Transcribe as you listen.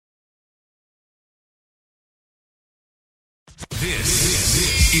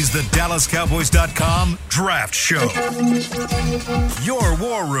This is the DallasCowboys.com Draft Show. Your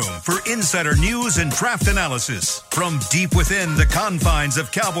war room for insider news and draft analysis from deep within the confines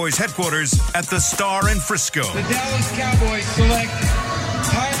of Cowboys headquarters at the Star in Frisco. The Dallas Cowboys select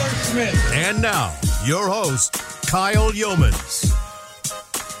Tyler Smith. And now, your host, Kyle Yeomans.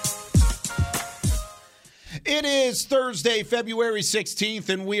 It is Thursday, February 16th,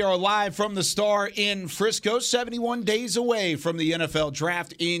 and we are live from the Star in Frisco, 71 days away from the NFL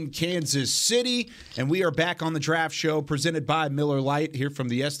Draft in Kansas City. And we are back on the Draft Show presented by Miller Lite here from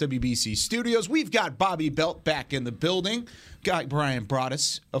the SWBC studios. We've got Bobby Belt back in the building, got Brian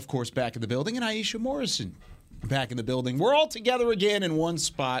Broaddus, of course, back in the building, and Aisha Morrison back in the building. We're all together again in one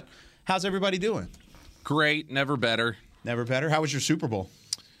spot. How's everybody doing? Great, never better. Never better? How was your Super Bowl?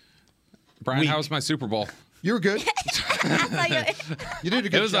 Brian, how was my Super Bowl? You were good. You did a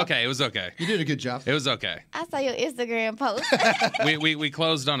good job. It was okay. It was okay. You did a good job. It was okay. I saw your Instagram post. We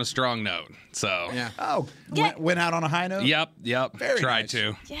closed on a strong note. So Yeah. Oh, Yeah. went out on a high note? Yep. Very Tried nice.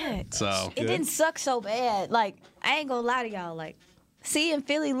 to. Yeah. So It didn't suck so bad. Like, I ain't gonna lie to y'all. Like, seeing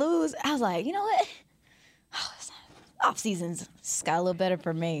Philly lose, I was like, you know what? Off season's just got a little better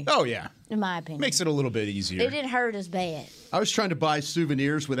for me, Oh, yeah. in my opinion. Makes it a little bit easier. It didn't hurt as bad. I was trying to buy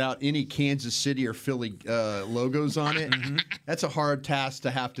souvenirs without any Kansas City or Philly logos on it. That's a hard task to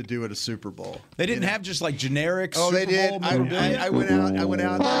have to do at a Super Bowl. They didn't have just like generic Oh, Super they did. Bowl I memorabilia? went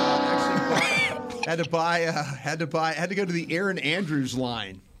out. Actually, had to go to the Aaron Andrews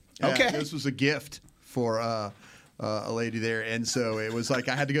line. Okay. This was a gift for a lady there, and so it was like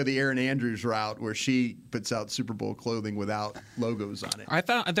I had to go the Aaron Andrews route where she puts out Super Bowl clothing without logos on it. I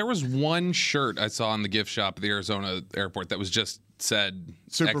thought there was one shirt I saw in the gift shop at the Arizona airport that was just said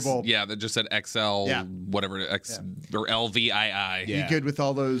Super Bowl. Yeah, that just said XL, Yeah. whatever, or LVII. You good with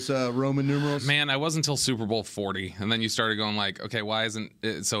all those Roman numerals? Man, I was until Super Bowl 40, and then you started going like, okay, why isn't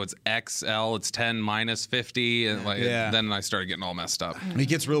it? So it's XL, it's 10 minus 50, and like then I started getting all messed up. It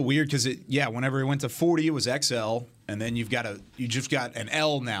gets real weird because whenever it went to 40, it was XL, and then you just got an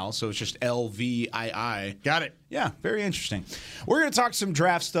L now, so it's just LVII. Got it. Yeah, very interesting. We're going to talk some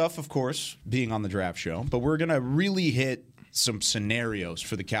draft stuff, of course, being on the draft show, but we're going to really hit some scenarios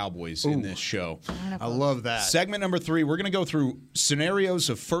for the Cowboys in this show. I love that. Segment number 3, we're going to go through scenarios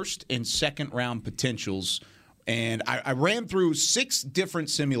of first and second round potentials. And I ran through 6 different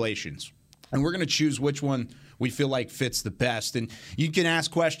simulations. And we're going to choose which one we feel like fits the best. And you can ask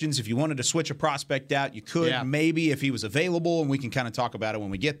questions. If you wanted to switch a prospect out, you could, maybe if he was available, and we can kind of talk about it when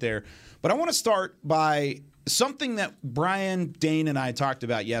we get there. But I want to start by something that Brian, Dane, and I talked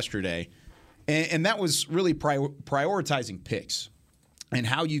about yesterday. And that was really prioritizing picks and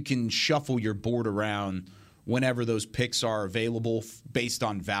how you can shuffle your board around whenever those picks are available based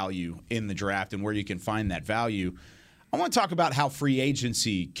on value in the draft and where you can find that value. I want to talk about how free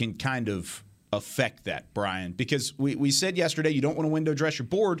agency can kind of affect that, Brian, because we said yesterday you don't want to window dress your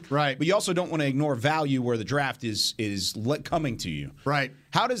board, right? But you also don't want to ignore value where the draft is coming to you, right?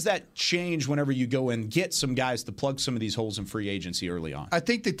 How does that change whenever you go and get some guys to plug some of these holes in free agency early on? I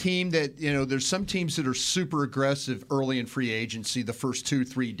think the team that, there's some teams that are super aggressive early in free agency, the first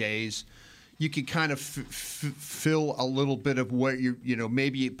 2-3 days. You can kind of fill a little bit of what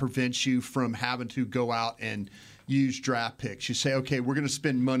maybe it prevents you from having to go out and use draft picks. You say, okay, we're going to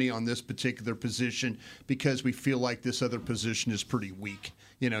spend money on this particular position because we feel like this other position is pretty weak.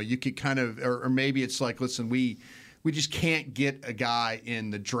 You could kind of, or maybe it's like, listen, we just can't get a guy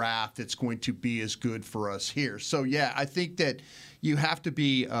in the draft that's going to be as good for us here. So, yeah, I think that you have to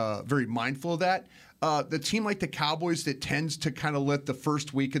be very mindful of that. The team like the Cowboys that tends to kind of let the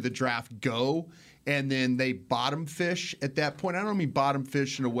first week of the draft go and then they bottom fish at that point. I don't mean bottom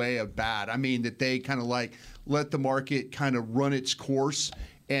fish in a way of bad. I mean that they kind of like let the market kind of run its course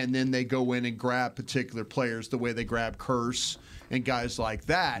and then they go in and grab particular players the way they grab Curse and guys like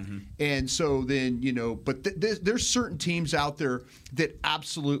that. Mm-hmm. And so then, but there's certain teams out there that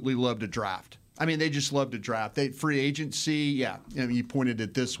absolutely love to draft. I mean, they just love to draft. Free agency, you pointed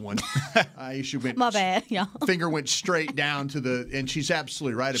at this one. Aisha went. My bad, y'all. Finger went straight down to and she's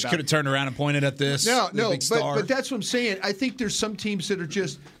absolutely right She about it. Could have turned around and pointed at this. No, but that's what I'm saying. I think there's some teams that are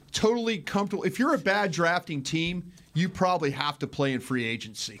just totally comfortable. If you're a bad drafting team, you probably have to play in free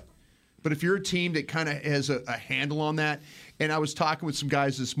agency. But if you're a team that kind of has a handle on that, and I was talking with some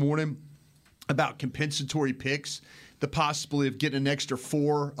guys this morning about compensatory picks, the possibility of getting an extra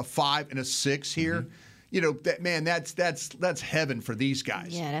 4, a 5, and a 6 here. Mm-hmm. That's heaven for these guys.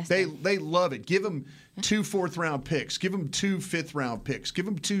 Yeah, they love it. Give them 2 4th-round picks. Give them 2 5th-round picks. Give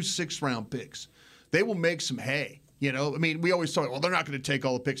them 2 6th-round picks. They will make some hay. I mean, we always talk, well, they're not going to take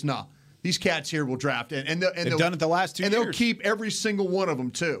all the picks. No, These cats here will draft, and they've done it the last 2 years. And they'll keep every single one of them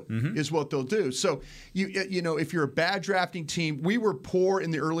too. Is what they'll do. So you know, if you're a bad drafting team, we were poor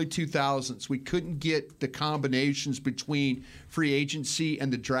in the early 2000s. We couldn't get the combinations between free agency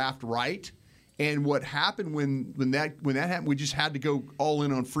and the draft right. And what happened when that happened, we just had to go all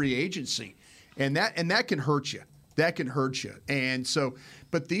in on free agency, and that can hurt you. That can hurt you. And so,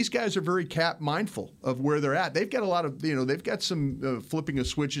 but these guys are very cap mindful of where they're at. They've got a lot of, they've got some flipping of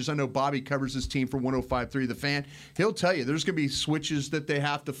switches. I know Bobby covers this team for 105.3 The Fan. He'll tell you there's going to be switches that they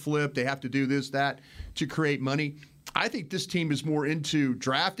have to flip. They have to do this, that to create money. I think this team is more into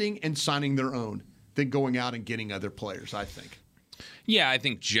drafting and signing their own than going out and getting other players, I think. Yeah, I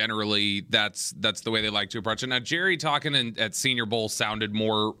think generally that's the way they like to approach it. Now, Jerry talking at Senior Bowl sounded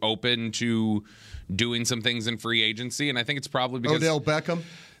more open to doing some things in free agency, and I think it's probably because Odell Beckham.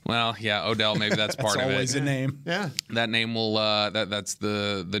 Well, yeah, Odell. Maybe that's part of it. That's always a name. Yeah, that name will. That's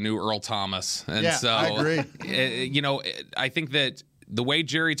the new Earl Thomas. And yeah, so I agree. I think that the way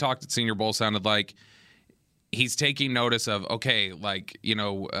Jerry talked at Senior Bowl sounded like he's taking notice of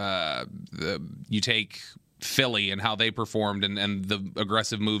you take Philly and how they performed and the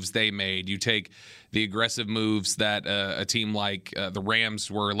aggressive moves they made. You take the aggressive moves that a team like the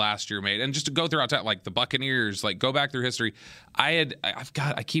Rams were last year made, and just to go throughout time, like the Buccaneers, like go back through history. I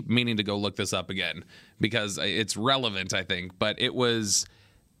keep meaning to go look this up again because it's relevant, I think. But it was,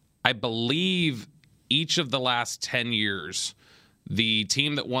 I believe, each of the last 10 years, the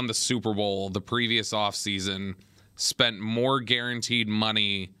team that won the Super Bowl the previous offseason spent more guaranteed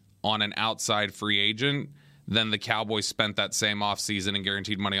money on an outside free agent than the Cowboys spent that same offseason and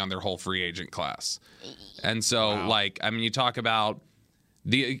guaranteed money on their whole free agent class. And so, you talk about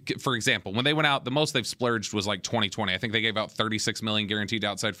for example, when they went out, the most they've splurged was like 2020. I think they gave out $36 million guaranteed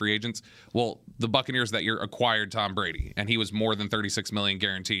outside free agents. Well, the Buccaneers that year acquired Tom Brady, and he was more than $36 million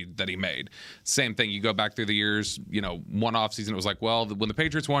guaranteed that he made. Same thing. You go back through the years, one offseason, it was like, well, when the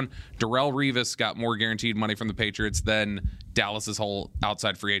Patriots won, Darrelle Revis got more guaranteed money from the Patriots than Dallas's whole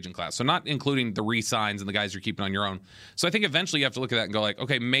outside free agent class. So not including the re-signs and the guys you're keeping on your own. So I think eventually you have to look at that and go like,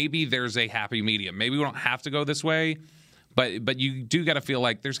 okay, maybe there's a happy medium. Maybe we don't have to go this way. But you do got to feel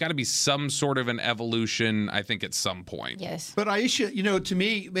like there's got to be some sort of an evolution, I think, at some point. Yes. But Aisha, to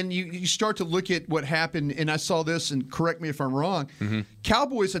me, when you start to look at what happened, and I saw this, and correct me if I'm wrong,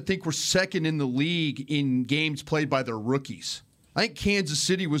 Cowboys, I think, were second in the league in games played by their rookies. I think Kansas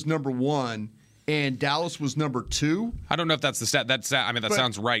City was number 1, and Dallas was number 2. I don't know if that's the stat. That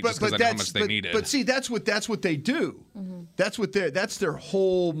sounds right, just because I know how much they needed. But see, that's what they do. Mm-hmm. That's their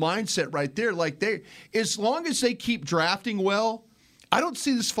whole mindset right there. Like as long as they keep drafting well, I don't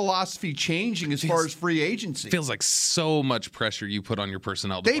see this philosophy changing as far as free agency. Feels like so much pressure you put on your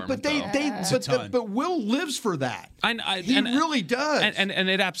personnel department. But Will lives for that. He really does. And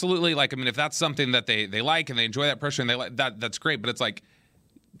it absolutely, if that's something that they like and they enjoy that pressure and they like that's great. But it's like,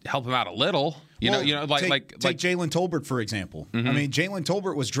 help him out a little. Take Jalen Tolbert, for example. Mm-hmm. I mean, Jalen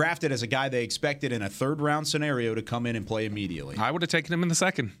Tolbert was drafted as a guy they expected in a third-round scenario to come in and play immediately. I would have taken him in the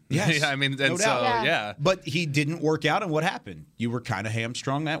second. Yes. No doubt. Yeah. But he didn't work out, and what happened? You were kind of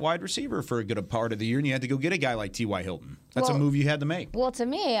hamstrung at wide receiver for a good part of the year, and you had to go get a guy like T.Y. Hilton. That's a move you had to make. Well, to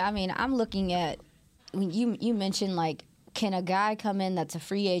me, I'm looking at, you mentioned, can a guy come in that's a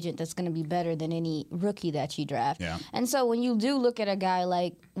free agent that's going to be better than any rookie that you draft? Yeah. And so when you do look at a guy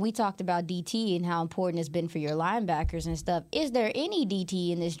like we talked about DT and how important it's been for your linebackers and stuff, is there any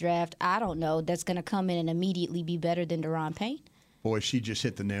DT in this draft, I don't know, that's going to come in and immediately be better than Daron Payne? Boy, she just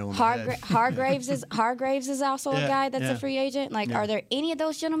hit the nail on the head. Hargraves is also a guy that's a free agent. Are there any of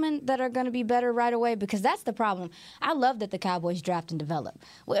those gentlemen that are going to be better right away? Because that's the problem. I love that the Cowboys draft and develop.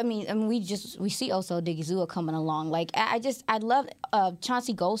 We see Oso Odigizua coming along. I love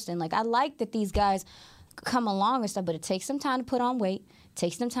Chauncey Golston. I like that these guys come along and stuff, but it takes some time to put on weight. It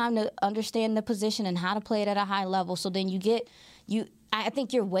takes them time to understand the position and how to play it at a high level. So then I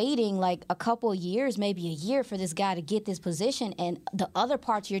think you're waiting a couple years, maybe a year, for this guy to get this position, and the other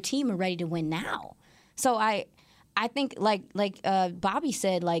parts of your team are ready to win now. So I think, like Bobby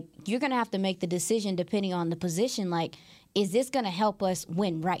said, you're going to have to make the decision depending on the position. Is this going to help us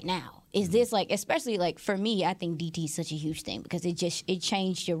win right now? Is this especially for me, I think DT is such a huge thing because it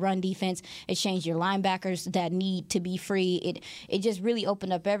changed your run defense. It changed your linebackers that need to be free. It just really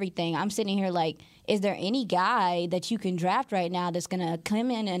opened up everything. I'm sitting here is there any guy that you can draft right now that's going to come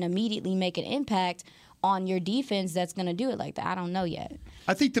in and immediately make an impact on your defense that's going to do it like that? I don't know yet.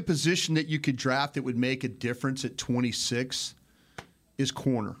 I think the position that you could draft that would make a difference at 26 is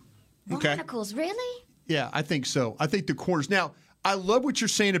corner. Okay. Barnacles, really? Yeah, I think so. I think the corners. Now, I love what you're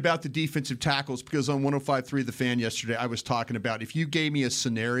saying about the defensive tackles because on 105.3 The Fan yesterday, I was talking about if you gave me a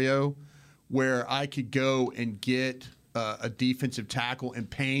scenario where I could go and get a defensive tackle in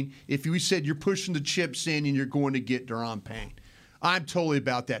Payne. If you said you're pushing the chips in and you're going to get Daron Payne, I'm totally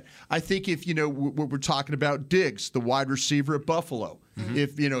about that. I think if, we're talking about Diggs, the wide receiver at Buffalo,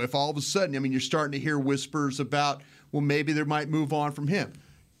 if all of a sudden, you're starting to hear whispers about, well, maybe they might move on from him.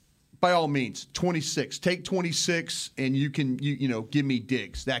 By all means, 26. Take 26 and you can, give me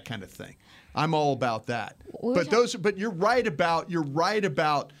Diggs, that kind of thing. I'm all about that. But you're right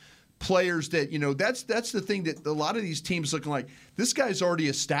about players that, that's the thing that a lot of these teams looking like, this guy's already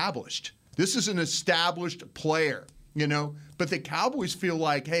established. This is an established player, But the Cowboys feel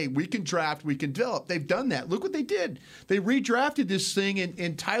like, hey, we can draft, we can develop. They've done that. Look what they did. They redrafted this thing,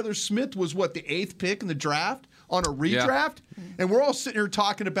 and Tyler Smith was, the 8th pick in the draft on a redraft? Yeah. And we're all sitting here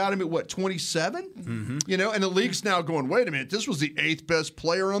talking about him at, 27? Mm-hmm. And the league's now going, wait a minute, this was the 8th best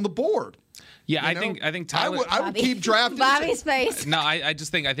player on the board. Yeah, I think Tyler. I would keep drafting. Bobby's face. No, I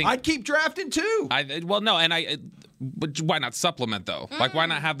just think I'd keep drafting too. But why not supplement though? Like, why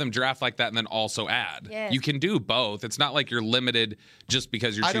not have them draft like that and then also add? Yes. You can do both. It's not like you're limited just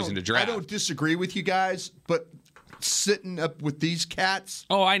because you're choosing to draft. I don't disagree with you guys, but sitting up with these cats.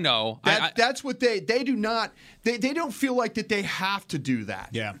 Oh, I know. That's what they do not. They don't feel like that they have to do that.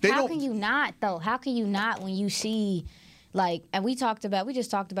 Yeah. How can you not though? How can you not when you see? And we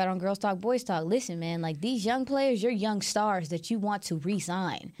just talked about on Girls Talk, Boys Talk. Listen, man, these young players, you're young stars that you want to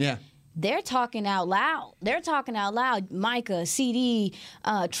re-sign. Yeah. They're talking out loud. Micah, CD,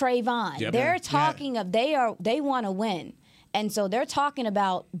 Trayvon. Yep. They're talking they want to win. And so they're talking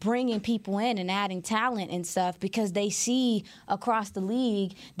about bringing people in and adding talent and stuff because they see across the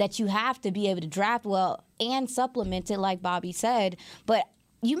league that you have to be able to draft well and supplement it, like Bobby said. But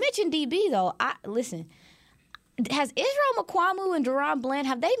you mentioned DB, though. Listen. Has Israel Mukuamu and Daron Bland,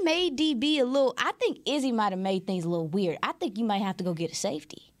 have they made DB a little? I think Izzy might have made things a little weird. I think you might have to go get a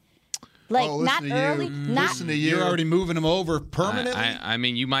safety. Not early. Listen to you. You're already moving them over permanently?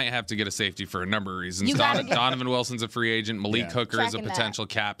 You might have to get a safety for a number of reasons. Donovan Wilson's a free agent. Malik Hooker is a potential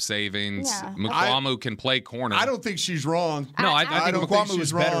cap savings. Yeah. Mukuamu can play corner. I don't think she's wrong. No, I think Mukuamu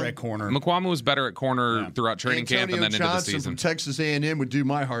was better at corner. Mukuamu was better at corner throughout training camp and then Johnson into the season. From Texas A&M would do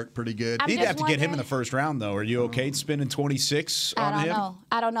my heart pretty good. He'd have to get him in the first round, though. Are you okay spending 26 on him?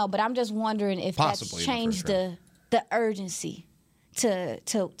 I don't know, but I'm just wondering if that's changed the urgency to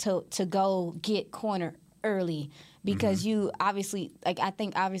go get corner early because you obviously I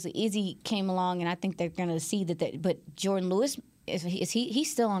think Izzy came along and I think they're gonna see that. But Jordan Lewis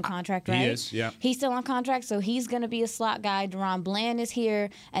he's still on contract, right? He is, yeah. He's still on contract, so he's gonna be a slot guy. Daron Bland is here,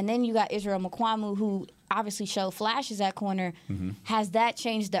 and then you got Israel Mukuamu, who obviously showed flashes at corner. Mm-hmm. Has that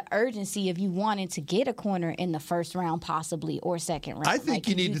changed the urgency of you wanting to get a corner in the first round possibly or second round? I think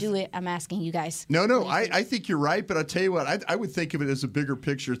you need to do it. I'm asking you guys. No, I think you're right, but I'll tell you what, I would think of it as a bigger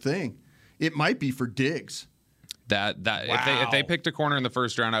picture thing. It might be for Diggs. If they picked a corner in the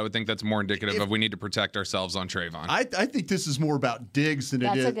first round, I would think that's more indicative of we need to protect ourselves on Trayvon. I think this is more about Diggs than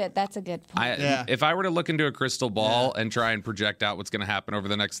it is. That's a good point. If I were to look into a crystal ball and try and project out what's going to happen over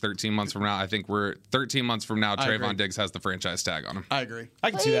the next 13 months from now, I think 13 months from now, Trayvon Diggs has the franchise tag on him. I agree.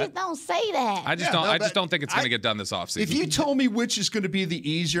 I can see that. Don't say that. I just don't think it's going to get done this offseason. If you told me which is going to be the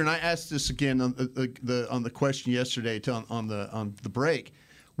easier, and I asked this again on the question yesterday on the break.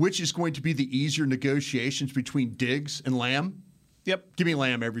 Which is going to be the easier negotiations between Diggs and Lamb? Yep. Give me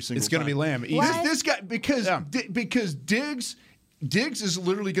Lamb every single time. It's going to be Lamb. This guy, because Diggs is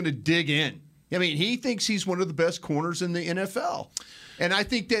literally going to dig in. I mean, he thinks he's one of the best corners in the NFL. And I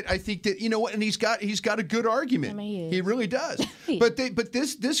think that you know what, and he's got a good argument. He really does. but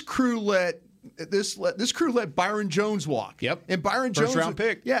this crew let Byron Jones walk. Yep. And Byron Jones, first round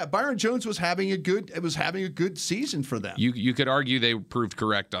pick. Yeah, Byron Jones was having a good season for them. You could argue they proved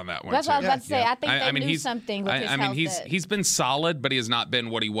correct on that one. That's what I was about to say. Yeah. I think they knew something with his health. He's been solid, but he has not been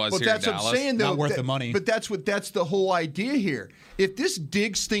what he was here in Dallas. That's what I'm saying, though. Not worth the money. But that's the whole idea here. If this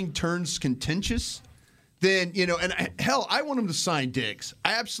Diggs thing turns contentious, then and hell, I want him to sign Diggs.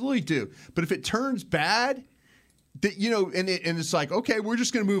 I absolutely do. But if it turns bad. And it's like, okay, we're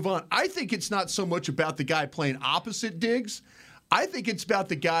just going to move on. I think it's not so much about the guy playing opposite Diggs. I think it's about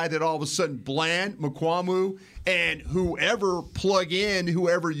the guy that all of a sudden Bland, Mukuamu, and whoever plug in,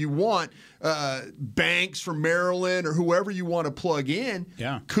 whoever you want, Banks from Maryland or whoever you want to plug in,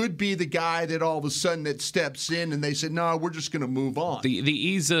 could be the guy that all of a sudden that steps in and they said, no, we're just going to move on. The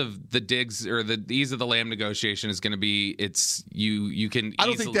ease of the Diggs or the ease of the Lamb negotiation is going to be you can. I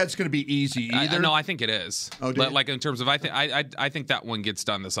don't think that's going to be easy either. No, I think it is. Oh, like in terms of I think that one gets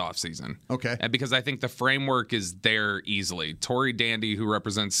done this offseason. Okay, and because I think the framework is there easily. Tory Dandy, who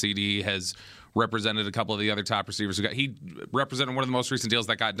represents CD, has represented a couple of the other top receivers he represented one of the most recent deals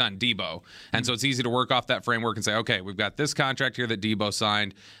that got done, Debo. And so it's easy to work off that framework and say, okay, we've got this contract here that Debo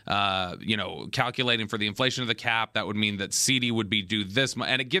signed. Calculating for the inflation of the cap, that would mean that CD would be due this much,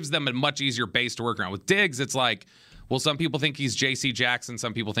 and it gives them a much easier base to work around. With Diggs, it's like, well, some people think he's J.C. Jackson,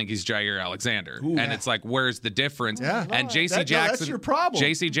 some people think he's Jair Alexander. It's like, where's the difference? Yeah. And J.C. Jackson, that's your problem.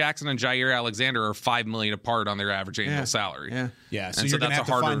 J.C. Jackson and Jair Alexander are $5 million apart on their average annual salary. Yeah, so And you're going to have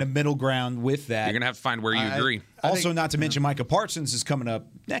to find a middle ground with that. You're going to have to find where you agree. Also, not to mention Micah Parsons is coming up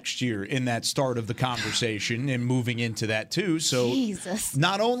next year in that start of the conversation and moving into that too. So Jesus.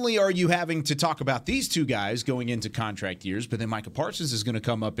 Not only are you having to talk about these two guys going into contract years, but then Micah Parsons is going to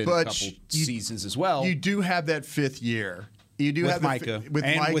come up in a couple seasons as well. You do have that 5th year. You do with have Micah with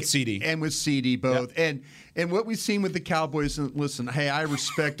Micah, with CD. And with CD both. Yep. And what we've seen with the Cowboys, and listen, hey, I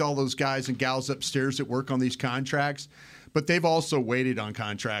respect all those guys and gals upstairs that work on these contracts. But they've also waited on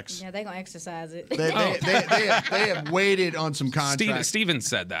contracts. Yeah, they're going to exercise it. They have waited on some contracts. Steven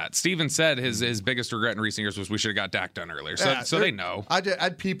said that. Steven said his biggest regret in recent years was we should have got Dak done earlier. So they know. I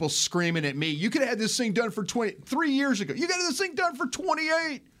had people screaming at me, you could have had this thing done for 3 years ago. You got this thing done for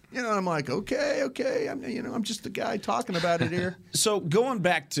 28. I'm like, okay. I'm just the guy talking about it here. So going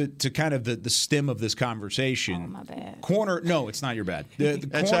back to kind of the stem of this conversation. Oh, my bad. Corner, no, it's not your bad.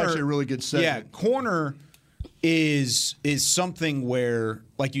 That's corner, actually a really good segment. Yeah, corner is something where,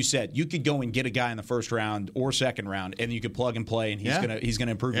 like you said, you could go and get a guy in the first round or second round, and you could plug and play, and he's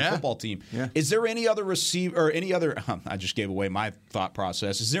gonna improve your football team. Yeah. Is there any other receiver or any other? I just gave away my thought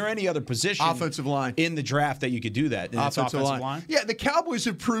process. Is there any other position, offensive line, in the draft that you could do that? Offensive line. Yeah, the Cowboys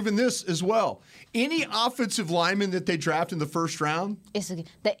have proven this as well. Any offensive lineman that they draft in the first round,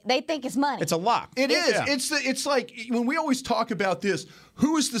 they think it's money. It's a lock. It is. Yeah. It's like when we always talk about this.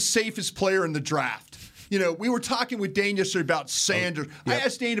 Who is the safest player in the draft? We were talking with Dane yesterday about Sanders. I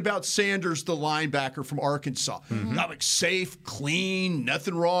asked Dane about Sanders, the linebacker from Arkansas. Mm-hmm. I'm like, safe, clean,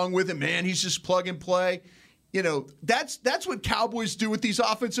 nothing wrong with him, man. He's just plug and play. That's what Cowboys do with these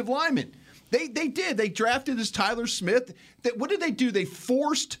offensive linemen. They did. They drafted this Tyler Smith. What did they do? They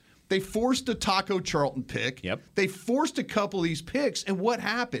forced a Taco Charlton pick. Yep. They forced a couple of these picks, and what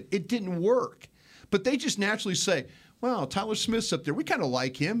happened? It didn't work. But they just naturally say, well, Tyler Smith's up there. We kind of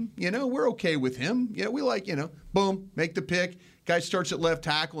like him. We're okay with him. We like, boom, make the pick. Guy starts at left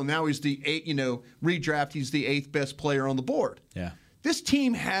tackle, and now he's the redraft. He's the 8th best player on the board. Yeah. This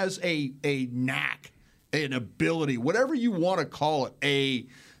team has a knack, an ability, whatever you want to call it,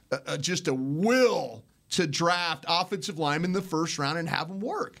 just a will to draft offensive linemen in the first round and have them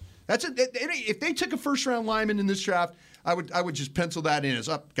work. That's it. If they took a first-round lineman in this draft, I would just pencil that in as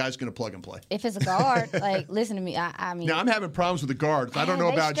up. Guy's going to plug and play. If it's a guard, listen to me. I mean, now I'm having problems with the guards. I don't know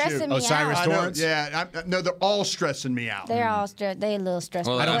about you. Osiris Torrance. Yeah, no, they're all stressing me out. They're all stressed. They're a little stressed.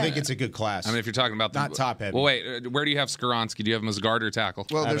 Well, I don't think it's a good class. I mean, if you're talking about not top heavy. Well, wait, where do you have Skoronski? Do you have him as guard or tackle?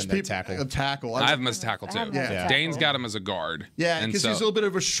 Well, there's people tackle. Tackle. I have him as tackle too. Yeah. Dane's got him as a guard. Yeah, because he's a little bit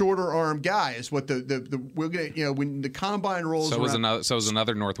of a shorter arm guy. Is what we're gonna when the combine rolls. So was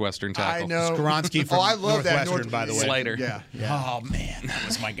another Northwestern tackle. I know. Skoronski from I love Northwestern, that by the way. Slater. Yeah. Oh man, that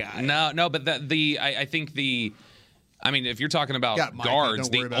was my guy. No, but I think if you're talking about Mike, guards,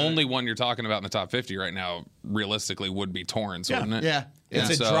 don't worry the about only one you're talking about in the top 50 right now, realistically, would be Torrance, wouldn't it? Yeah.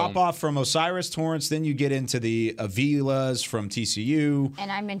 It's a drop off from Osiris Torrance. Then you get into the Avilas from TCU. And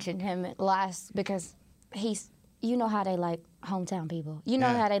I mentioned him last because how they like hometown people.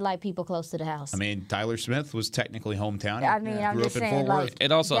 How they like people close to the house. I mean, Tyler Smith was technically hometown. I mean, I'm grew just up in saying, Fort Worth.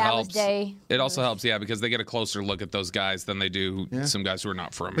 It also Dallas helps. Day. It also helps, because they get a closer look at those guys than they do some guys who are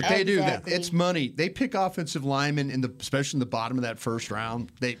not from But here. they do that. Exactly. It's money. They pick offensive linemen especially in the bottom of that first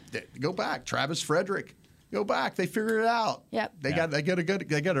round. They go back. Travis Frederick. Go back. They figure it out. Yep. They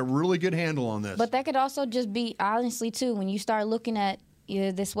got a really good handle on this. But that could also just be, honestly, too, when you start looking at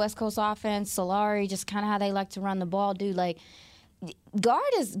this West Coast offense, Solari, just kind of how they like to run the ball, dude. Like, guard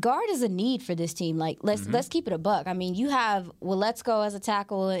is a need for this team. Like, let's keep it a buck. I mean, you have Willetsko as a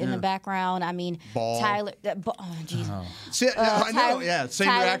tackle in the background. I mean, Ball. Tyler. Oh, jeez. See, I know. Tyler- Yeah, same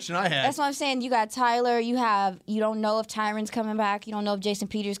Tyler- reaction I had. That's what I'm saying. You got Tyler. You don't know if Tyron's coming back. You don't know if Jason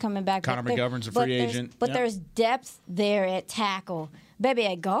Peters coming back. Connor But McGovern's a but free there's- agent. But Yep. there's depth there at tackle. Baby,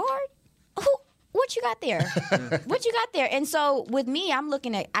 at guard? What you got there? What you got there? And so with me, I'm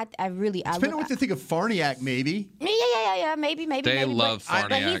looking at. Depending on what they think of Farniak, maybe. Yeah. Maybe. They love Farniak.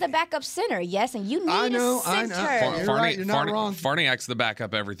 But he's a backup center, yes, and you need I know. a center. You're right, you're not wrong. Farniak's the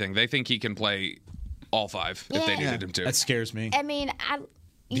backup everything. They think he can play all five if they needed him to. That scares me. I mean,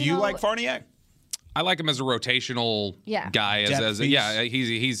 Do you like Farniak? I like him as a rotational guy. Depth piece.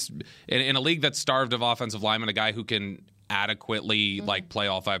 He's in a league that's starved of offensive linemen, a guy who can adequately like play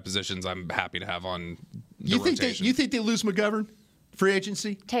all 5 positions, I'm happy to have on the rotation. You think they lose McGovern? Free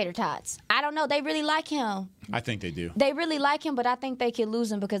agency? Tater tots. I don't know. They really like him. I think they do. They really like him, but I think they could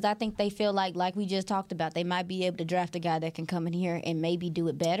lose him because I think they feel like we just talked about, they might be able to draft a guy that can come in here and maybe do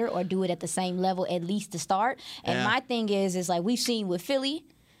it better or do it at the same level at least to start. And my thing is like we've seen with Philly,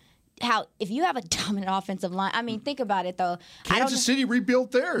 how if you have a dominant offensive line, I mean, think about it though. Kansas City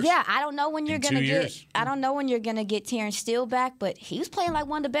rebuilt theirs. Yeah, I don't know when you're gonna 2 years. I don't know when you're gonna get Terrence Steele back, but he was playing like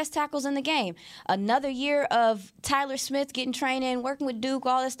one of the best tackles in the game. Another year of Tyler Smith getting training, working with Duke,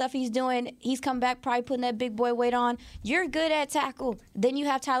 all that stuff he's doing. He's come back, probably putting that big boy weight on. You're good at tackle. Then you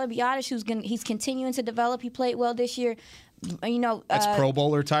have Tyler Biadasz, he's continuing to develop. He played well this year. You know, that's Pro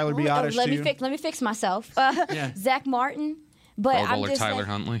Bowler Tyler Biadasz. Let me fix myself. Zach Martin. But Pro I'm Bowler just Tyler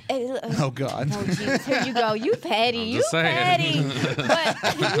Huntley. Oh God! Oh geez, here you go. You petty. You petty.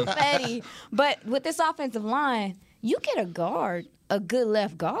 But you petty. But with this offensive line, you get a guard, a good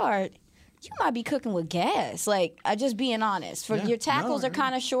left guard, you might be cooking with gas. Like, just being honest. Your tackles are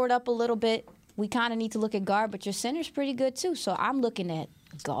kind of short up a little bit. We kind of need to look at guard, but your center's pretty good too. So I'm looking at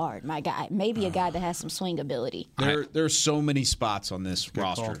guard, my guy. Maybe a guy that has some swing ability. There are so many spots on this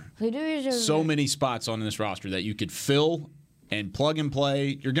roster. So many spots on this roster that you could fill and plug and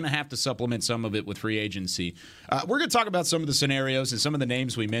play. You're going to have to supplement some of it with free agency. We're going to talk about some of the scenarios, and some of the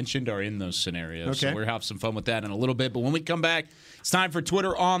names we mentioned are in those scenarios. Okay. So we'll have some fun with that in a little bit. But when we come back, it's time for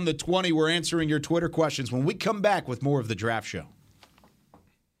Twitter on the 20. We're answering your Twitter questions when we come back with more of the Draft Show.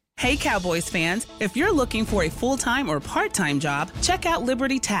 Hey Cowboys fans, if you're looking for a full-time or part-time job, check out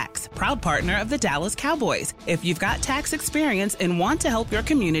Liberty Tax, proud partner of the Dallas Cowboys. If you've got tax experience and want to help your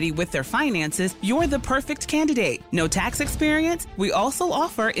community with their finances, you're the perfect candidate. No tax experience? We also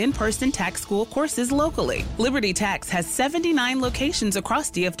offer in-person tax school courses locally. Liberty Tax has 79 locations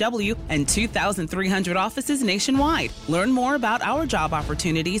across DFW and 2,300 offices nationwide. Learn more about our job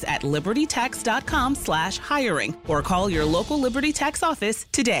opportunities at libertytax.com/hiring or call your local Liberty Tax office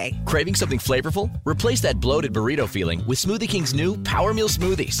today. Craving something flavorful? Replace that bloated burrito feeling with Smoothie King's new Power Meal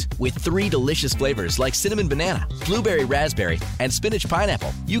Smoothies. With 3 delicious flavors like cinnamon banana, blueberry raspberry, and spinach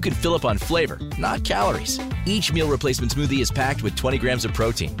pineapple, you can fill up on flavor, not calories. Each meal replacement smoothie is packed with 20 grams of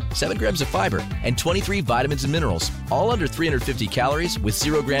protein, 7 grams of fiber, and 23 vitamins and minerals, all under 350 calories with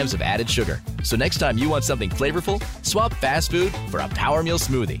 0 grams of added sugar. So next time you want something flavorful, swap fast food for a Power Meal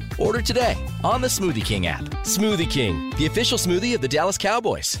Smoothie. Order today on the Smoothie King app. Smoothie King, the official smoothie of the Dallas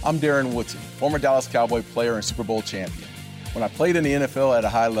Cowboys. I'm Darren Woodson, former Dallas Cowboy player and Super Bowl champion. When I played in the NFL at a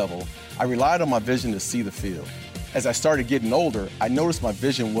high level, I relied on my vision to see the field. As I started getting older, I noticed my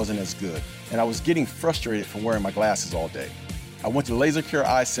vision wasn't as good, and I was getting frustrated from wearing my glasses all day. I went to Laser Care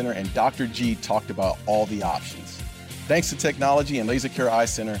Eye Center, and Dr. G talked about all the options. Thanks to technology and Laser Care Eye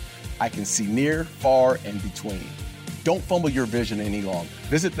Center, I can see near, far, and between. Don't fumble your vision any longer.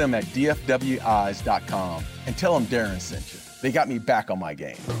 Visit them at dfweyes.com and tell them Darren sent you. They got me back on my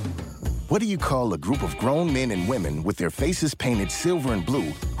game. What do you call a group of grown men and women with their faces painted silver and blue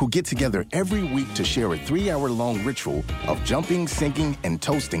who get together every week to share a 3-hour-long ritual of jumping, singing, and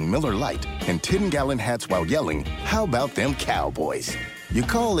toasting Miller Lite in 10-gallon hats while yelling, "How about them Cowboys?" You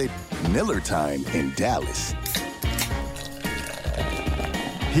call it Miller Time in Dallas.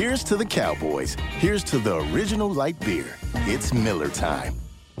 Here's to the Cowboys. Here's to the original light beer. It's Miller Time.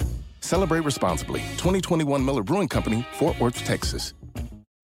 Celebrate responsibly. 2021 Miller Brewing Company, Fort Worth, Texas.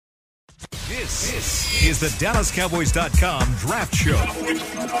 This is the DallasCowboys.com Draft Show.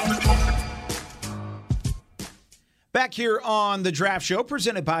 Back here on the Draft Show,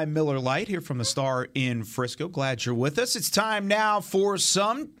 presented by Miller Lite, here from the Star in Frisco. Glad you're with us. It's time now for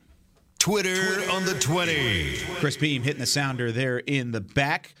some Twitter on the 20. Chris Beam hitting the sounder there in the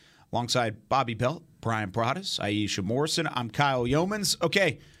back, alongside Bobby Belt, Brian Broaddus, Aisha Morrison. I'm Kyle Yeomans.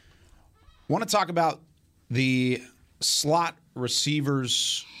 Okay, want to talk about the slot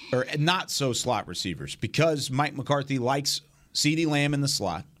receivers, or not so slot receivers, because Mike McCarthy likes CeeDee Lamb in the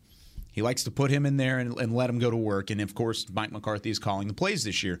slot. He likes to put him in there and let him go to work. And, of course, Mike McCarthy is calling the plays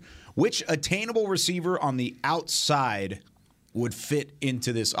this year. Which attainable receiver on the outside would fit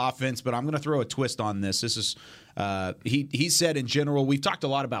into this offense? But I'm going to throw a twist on this. This is he said in general, we've talked a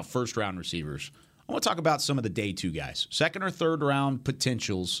lot about first-round receivers. I want to talk about some of the day two guys. Second- or third-round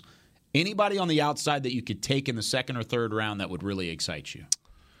potentials. Anybody on the outside that you could take in the second or third round that would really excite you?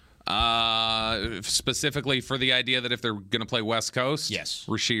 Specifically for the idea that if they're going to play West Coast, yes,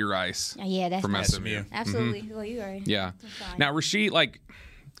 Rashee Rice. Yeah, that's from SMU. Absolutely. Well, you're right. Yeah. Now Rashee,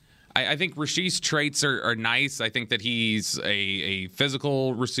 I think Rashee's traits are nice. I think that he's a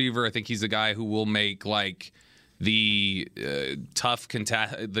physical receiver. I think he's a guy who will make the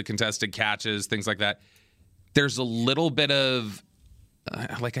contested catches, things like that. there's a little bit of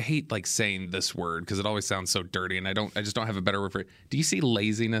I hate saying this word because it always sounds so dirty, and I just don't have a better word for it. Do you see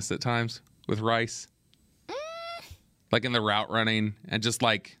laziness at times with Rice? Like in the route running and just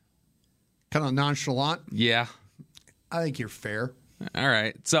kind of nonchalant? Yeah. I think you're fair. All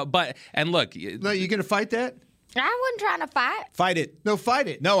right. So, look. No, you going to fight that? I wasn't trying to fight. Fight it. No, fight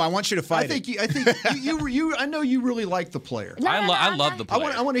it. No, I want you to fight it. I think you. I know you really like the player. I love the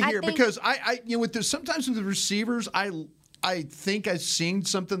player. I want to hear it because sometimes with the receivers, I think I've seen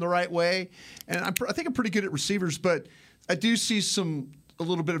something the right way, and I think I'm pretty good at receivers, but I do see a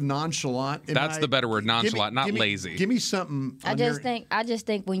little bit of nonchalant. That's the better word, nonchalant, not lazy. Give me something. I just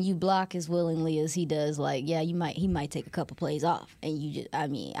think when you block as willingly as he does, he might take a couple plays off, and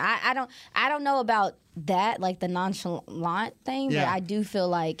I don't know about that, the nonchalant thing, but I do feel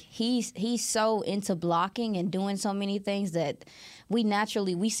like he's so into blocking and doing so many things that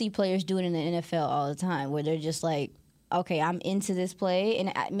we see players do it in the NFL all the time, where they're just okay, I'm into this play,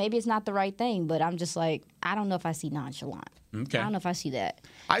 and maybe it's not the right thing, but I'm just I don't know if I see nonchalant. Okay. I don't know if I see that.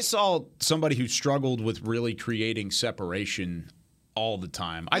 I saw somebody who struggled with really creating separation all the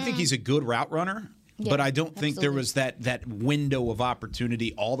time. I think he's a good route runner, but I don't think there was that window of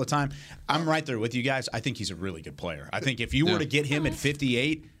opportunity all the time. I'm right there with you guys. I think he's a really good player. I think if you were to get him at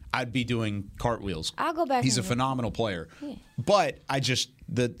 58, I'd be doing cartwheels. I'll go back. He's a phenomenal player. Yeah. But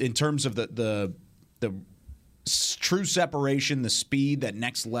in terms of the true separation, the speed, that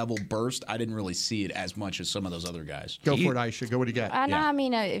next level burst, I didn't really see it as much as some of those other guys. Go for it, Aisha. Go what do you got?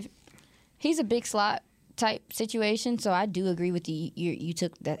 If he's a big slot type situation, so I do agree with you. You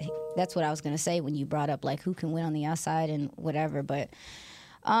took that. That's what I was going to say when you brought up who can win on the outside and whatever. But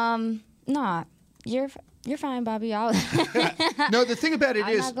you're fine, Bobby. No, the thing about it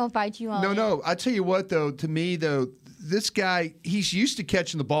I'm not going to fight you on it. No. I tell you what, though. To me, though, this guy, he's used to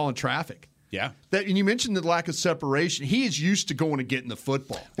catching the ball in traffic. Yeah. And you mentioned the lack of separation. He is used to going and getting the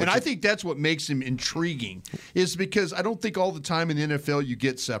football. And I think that's what makes him intriguing, is because I don't think all the time in the NFL you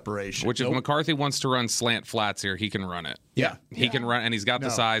get separation. Which if McCarthy wants to run slant flats here, he can run it. Yeah. He can run, and he's got the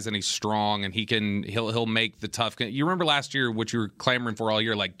size, and he's strong, and he'll make the tough. You remember last year what you were clamoring for all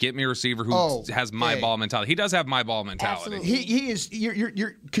year, get me a receiver who has my ball mentality. He does have my ball mentality. Absolutely. He is.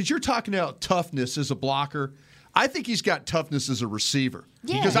 Because you're talking about toughness as a blocker. I think he's got toughness as a receiver.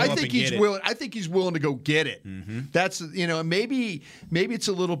 Because I think he's willing. I think he's willing to go get it. Mm-hmm. That's maybe it's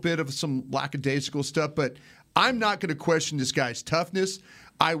a little bit of some lackadaisical stuff, but I'm not going to question this guy's toughness.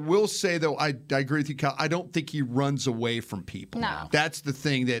 I will say though, I agree with you, Kyle. I don't think he runs away from people. No, that's the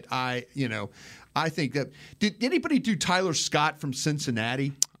thing that I think that. Did anybody do Tyler Scott from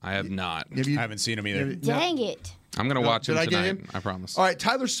Cincinnati? I have not. I haven't seen him either. Dang it. I'm going to watch him tonight. I promise. All right,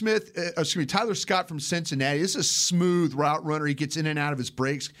 Tyler Scott from Cincinnati. This is a smooth route runner. He gets in and out of his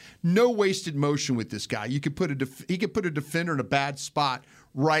breaks. No wasted motion with this guy. He could put a defender in a bad spot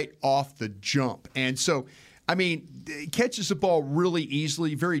right off the jump. And so, he catches the ball really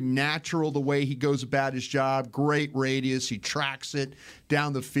easily, very natural the way he goes about his job. Great radius. He tracks it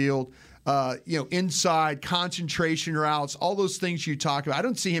down the field. Inside, concentration routes, all those things you talk about. I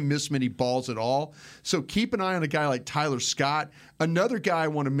don't see him miss many balls at all. So keep an eye on a guy like Tyler Scott. Another guy I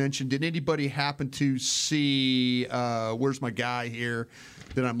want to mention, did anybody happen to see, where's my guy here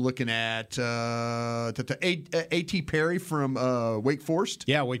that I'm looking at? A.T. Perry from Wake Forest?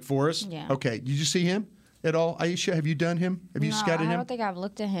 Yeah, Wake Forest. Yeah. Okay, did you see him at all? Aisha, have you done him? Have you scouted him? I don't think I've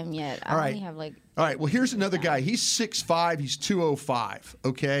looked at him yet. I only have All right, well, here's another guy. He's 6'5", he's 205,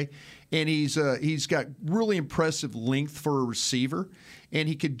 okay? And he's got really impressive length for a receiver, and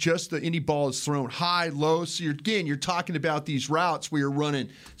he could any ball is thrown high, low. So you're talking about these routes where you're running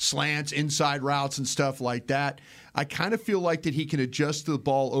slants, inside routes, and stuff like that. I kind of feel like that he can adjust the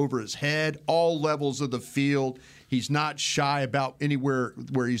ball over his head, all levels of the field. He's not shy about anywhere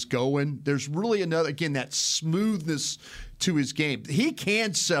where he's going. There's really that smoothness to his game. He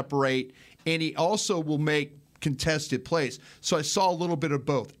can separate, and he also will make contested plays. So I saw a little bit of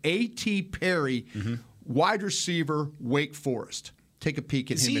both. A.T. Perry, wide receiver, Wake Forest. Take a peek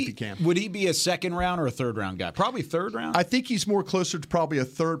at him if you can. Would he be a second round or a third round guy? Probably third round. I think he's more closer to probably a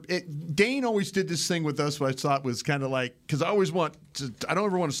third. Dane always did this thing with us, what I thought was kind of because I don't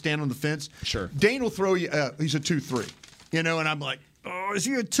ever want to stand on the fence. Sure. Dane will throw you. He's a 2-3. And I'm like, oh, is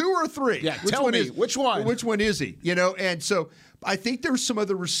he a 2 or a 3? Yeah. Tell me which one. Which one is he? And so. I think there's some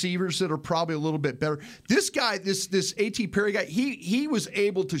other receivers that are probably a little bit better. This guy, this A.T. Perry guy, he was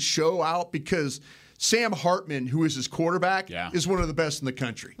able to show out because Sam Hartman, who is his quarterback, is one of the best in the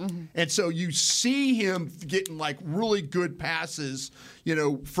country. Mm-hmm. And so you see him getting like really good passes,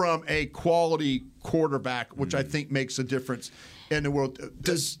 from a quality quarterback, which I think makes a difference in the world.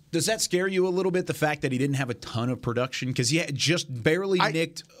 Does that scare you a little bit, the fact that he didn't have a ton of production? Because he had just barely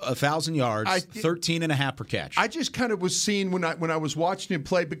nicked 1,000 yards, 13 and a half per catch. I just kind of was seeing when I was watching him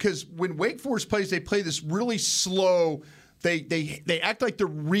play, because when Wake Forest plays, they play this really slow. They act like they're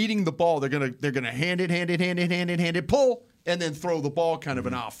reading the ball. They're gonna hand it, pull, and then throw the ball, kind of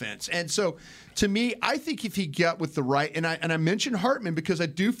an offense. And so, to me, I think if he got with the right, and I mentioned Hartman because I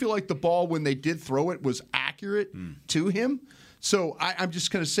do feel like the ball, when they did throw it, was accurate to him. So I'm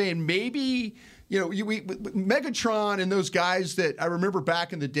just kind of saying maybe. Megatron and those guys that I remember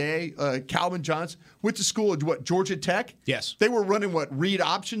back in the day, Calvin Johnson, went to school at Georgia Tech? Yes. They were running read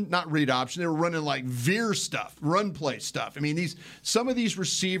option? Not read option. They were running like veer stuff, run play stuff. I mean, some of these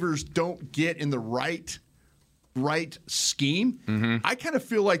receivers don't get in the right scheme. Mm-hmm. I kind of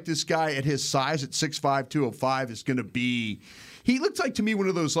feel like this guy at his size, at 6'5", 205, is going to be – he looks like to me one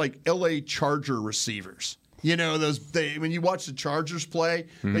of those like L.A. Charger receivers. When you watch the Chargers play,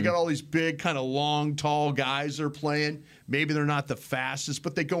 they got all these big, kind of long, tall guys they're playing. Maybe they're not the fastest,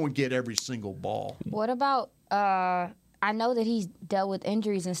 but they go and get every single ball. What about I know that he's dealt with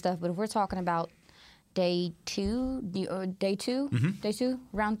injuries and stuff, but if we're talking about day two,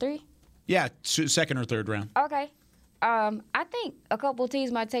 round 3? Yeah, second or third round. Okay. I think a couple of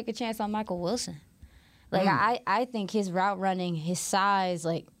teams might take a chance on Michael Wilson. Like, I think his route running, his size,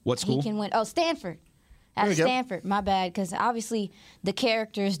 like, what school? He can win. Oh, Stanford. At Stanford, my bad, because obviously the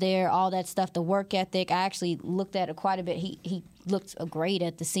characters there, all that stuff, the work ethic, I actually looked at it quite a bit. He looked great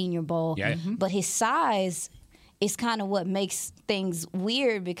at the Senior Bowl. Yeah. Mm-hmm. But his size is kind of what makes things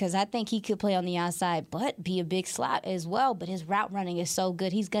weird, because I think he could play on the outside but be a big slot as well. But his route running is so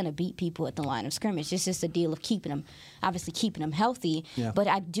good, he's going to beat people at the line of scrimmage. It's just a deal of keeping him healthy. Yeah. But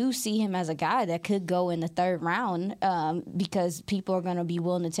I do see him as a guy that could go in the third round because people are going to be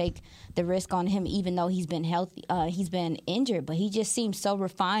willing to take the risk on him, even though he's been healthy. He's been injured, but he just seems so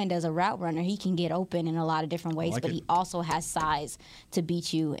refined as a route runner. He can get open in a lot of different ways, but he also has size to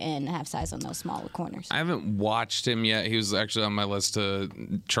beat you and have size on those smaller corners. I haven't watched him yet. He was actually on my list to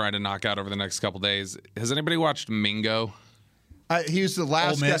try to knock out over the next couple days. Has anybody watched Mingo? He was the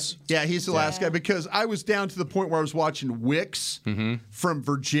last guy. Yeah, he's the last guy, because I was down to the point where I was watching Wicks from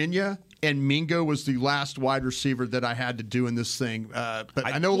Virginia, and Mingo was the last wide receiver that I had to do in this thing. But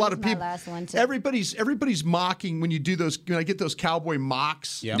I know a lot of people. Everybody's mocking when you do those. When I get those Cowboy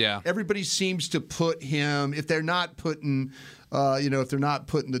mocks. Yeah. Everybody seems to put him, if they're not putting. If they're not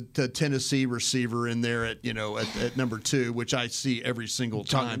putting the Tennessee receiver in there at number 2, which I see every single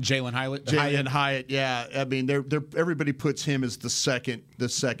time. Jalen Hyatt, yeah. I mean, everybody puts him as the second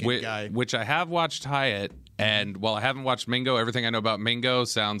guy. Which I have watched Hyatt, and while I haven't watched Mingo, everything I know about Mingo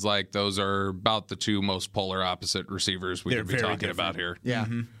sounds like those are about the two most polar opposite receivers we could be talking about here. Yeah.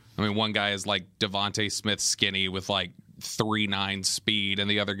 Mm-hmm. I mean, one guy is like Devontae Smith skinny with like 3.9 speed,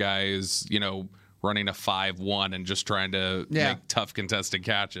 and the other guy is, running a 5.1 and just trying to make tough contested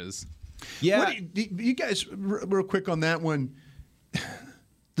catches. Yeah. You guys, real quick on that one,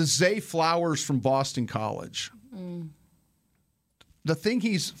 the Zay Flowers from Boston College. The thing,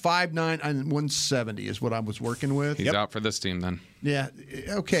 he's 5'9" and 170 is what I was working with. He's out for this team then. Yeah.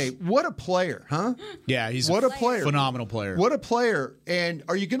 Okay. What a player, huh? Yeah, he's a player. Phenomenal player. What a player. And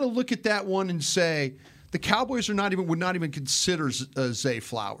are you going to look at that one and say, the Cowboys would not even consider Zay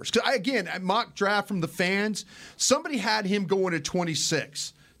Flowers? Because I mock draft from the fans, somebody had him going at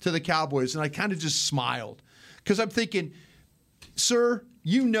 26 to the Cowboys, and I kind of just smiled because I'm thinking, sir,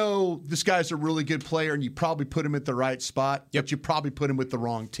 this guy's a really good player, and you probably put him at the right spot, but you probably put him with the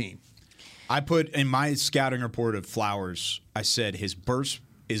wrong team. I put in my scouting report of Flowers, I said his burst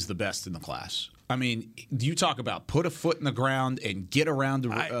is the best in the class. I mean, you talk about put a foot in the ground and get around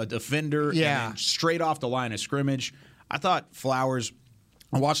a defender and then straight off the line of scrimmage. I thought Flowers,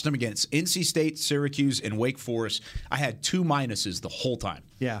 I watched him against NC State, Syracuse, and Wake Forest. I had 2 minuses the whole time.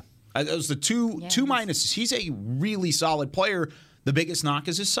 Yeah. Those are the two minuses. He's a really solid player. The biggest knock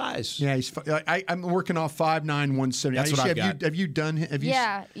is his size. Yeah, I'm working off 5'9", 170. That's what I've got.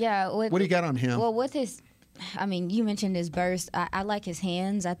 Yeah. What do you got on him? Well, with his, you mentioned his burst. I like his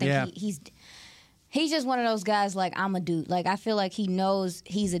hands. I think he's just one of those guys, like, I'm a dude. Like, I feel like he knows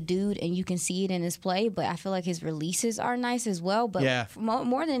he's a dude, and you can see it in his play, but I feel like his releases are nice as well. But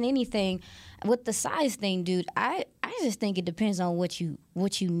more than anything, with the size thing, dude, I just think it depends on what you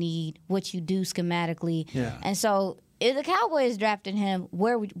need, what you do schematically. Yeah. And so if the Cowboys drafted him,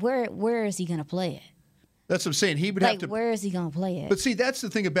 where is he going to play it? That's what I'm saying. He would have to. Where is he going to play it? But see, that's the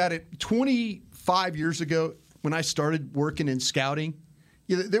thing about it. 25 years ago, when I started working in scouting,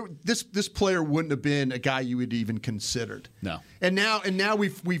 this player wouldn't have been a guy you would even considered. No. And now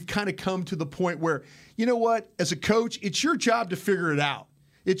we've kind of come to the point where, you know what? As a coach, it's your job to figure it out.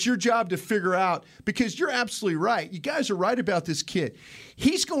 It's your job to figure out, because you're absolutely right. You guys are right about this kid.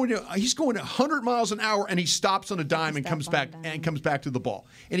 He's going 100 miles an hour, and he stops on a dime and comes back to the ball,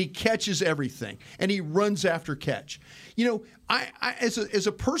 and he catches everything, and he runs after catch. You know, I as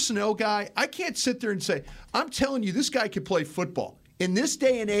a personnel guy, I can't sit there and say, I'm telling you, this guy could play football. In this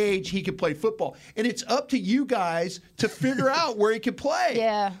day and age, he can play football, and it's up to you guys to figure out where he can play.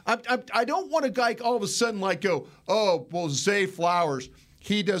 Yeah. I don't want a guy all of a sudden go, oh, well, Zay Flowers,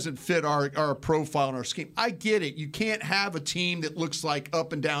 he doesn't fit our profile and our scheme. I get it. You can't have a team that looks like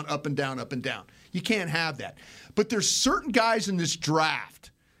up and down, up and down, up and down. You can't have that. But there's certain guys in this draft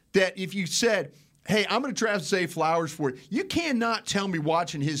that if you said, hey, I'm going to draft Zay Flowers for you cannot tell me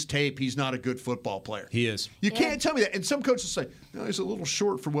watching his tape he's not a good football player. He is. You can't tell me that. And some coaches say, no, he's a little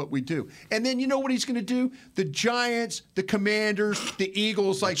short for what we do. And then you know what he's going to do? The Giants, the Commanders, the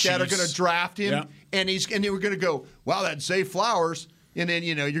Eagles that are going to draft him. Yeah. And we're going to go, wow, that's Zay Flowers. And then,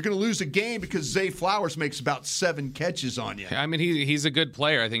 you're going to lose a game because Zay Flowers makes about 7 catches on you. I mean, he's a good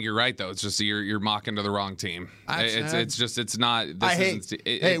player. I think you're right, though. It's just you're mocking to the wrong team. It's not.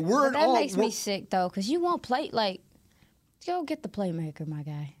 That makes me sick, though, because you won't play, go get the playmaker, my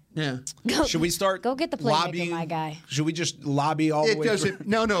guy. Yeah. Should we start? Go get the playmaker, lobbying? My guy. Should we just lobby all the way?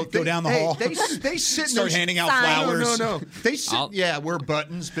 No. Go down the hall. They sit. Start handing out flowers. No. They sit. Wear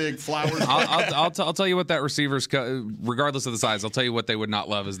buttons, big flowers. I'll tell you what that receiver's, regardless of the size, I'll tell you what they would not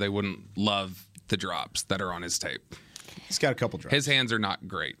love is they wouldn't love the drops that are on his tape. He's got a couple drops. His hands are not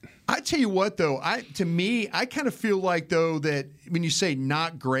great. I tell you what, though. I kind of feel like, though, that when you say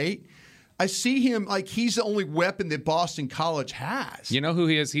not great, I see him like he's the only weapon that Boston College has. You know who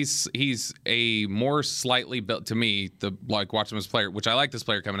he is? He's a more slightly built, to me, watching him as a player, which I like this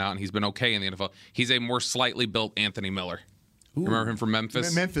player coming out, and he's been okay in the NFL. He's a more slightly built Anthony Miller. Remember him from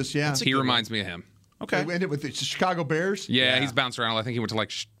Memphis? Memphis, yeah. He reminds me of him. Okay. He ended with the Chicago Bears? Yeah, he's bounced around. I think he went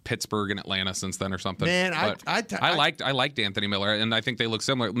to Pittsburgh and Atlanta since then or something. Man, I liked Anthony Miller, and I think they look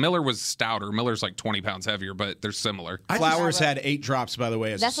similar. Miller was stouter. Miller's 20 pounds heavier, but they're similar. Flowers had 8 drops, by the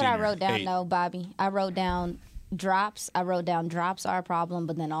way, as That's a senior. what I wrote down, 8. though, Bobby. I wrote down drops. I wrote down drops are a problem,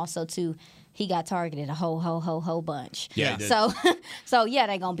 but then also, too, he got targeted a whole bunch. Yeah. So yeah,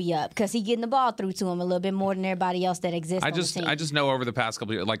 they're gonna be up because he getting the ball through to him a little bit more than everybody else that exists. I just know over the past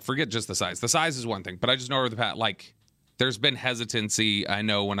couple of years, forget just the size. The size is one thing, but I just know over the past, there's been hesitancy. I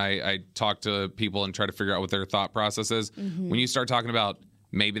know when I talk to people and try to figure out what their thought process is. Mm-hmm. When you start talking about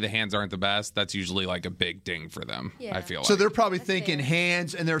maybe the hands aren't the best, that's usually a big ding for them. Yeah. I feel so they're probably thinking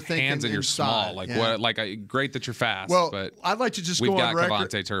hands, and they're thinking hands, and you're small. Great that you're fast. Well, but I'd like to just go on record. We've got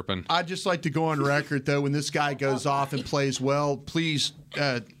Devontae Turpin. I'd just like to go on record though. When this guy goes off and plays well, please.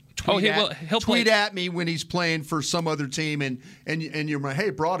 Tweet at me when he's playing for some other team, and you're like, hey,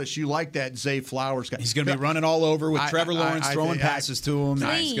 Broadus, you like that Zay Flowers guy? He's going to be running all over with Trevor Lawrence throwing passes to him.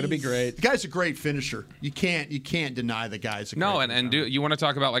 It's going to be great. The guy's a great finisher. You can't deny the guy's a great finisher. And do you want to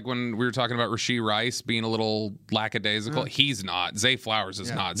talk about when we were talking about Rashee Rice being a little lackadaisical? He's not. Zay Flowers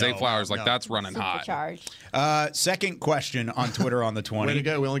is not. Zay Flowers that's running hot. Second question on Twitter on the 20. Way to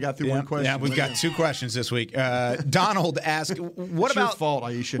go. We only got through one question. Yeah, we've got 2 questions this week. Donald asked, "What about your fault,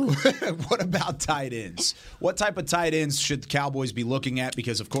 Aisha?" What about tight ends? What type of tight ends should the Cowboys be looking at?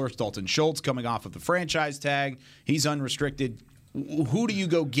 Because, of course, Dalton Schultz coming off of the franchise tag. He's unrestricted. Who do you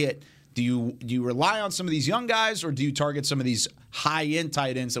go get? Do you rely on some of these young guys, or do you target some of these high-end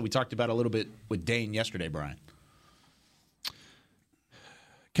tight ends that we talked about a little bit with Dane yesterday, Brian?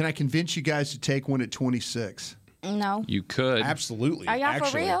 Can I convince you guys to take one at 26? No. You could. Absolutely. Are y'all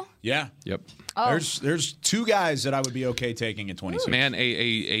for real? Yeah. Yep. Oh. There's 2 guys that I would be okay taking at 26. Man,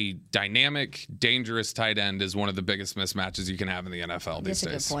 a dynamic, dangerous tight end is one of the biggest mismatches you can have in the NFL these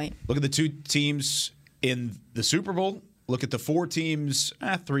days. That's a good point. Look at the 2 teams in the Super Bowl. Look at the 4 teams,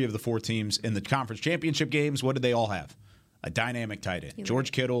 3 of the 4 teams in the conference championship games. What did they all have? A dynamic tight end.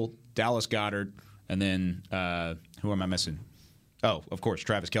 George Kittle, Dallas Goedert, and then who am I missing? Oh, of course,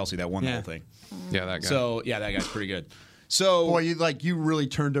 Travis Kelce. That won the whole thing. Yeah, that guy. So, that guy's pretty good. So, boy, you really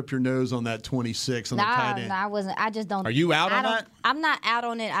turned up your nose on that 26 on the tight end. No, I wasn't. I just don't. Are you out on that? I'm not out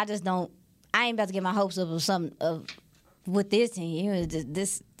on it. I just don't. I ain't about to get my hopes up of something with this team.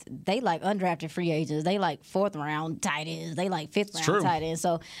 They undrafted free agents. They 4th round tight ends. They 5th round tight ends.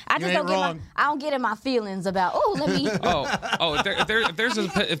 So I just don't get in my feelings about. Oh, let me.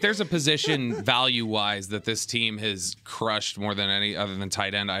 If there's a position value wise that this team has crushed more than any other than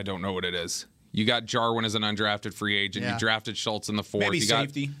tight end, I don't know what it is. You got Jarwin as an undrafted free agent. Yeah. You drafted Schultz in the 4th. Maybe you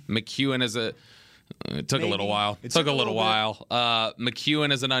safety. got McEwen as a. It took a little while. It took took a a little little while.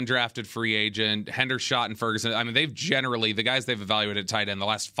 McEwen is an undrafted free agent. Hendershot and Ferguson. I mean, they've generally, the guys they've evaluated at tight end, the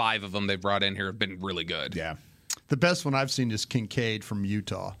last 5 of them they've brought in here have been really good. Yeah. The best one I've seen is Kincaid from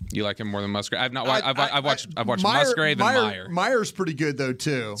Utah. You like him more than Musgrave? I've not. I've watched Musgrave and Meyer. Meyer's pretty good though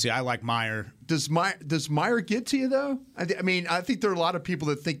too. See, I like Meyer. Does Meyer get to you though? I mean, I think there are a lot of people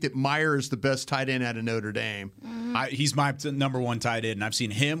that think that Meyer is the best tight end out of Notre Dame. He's my number 1 tight end. I've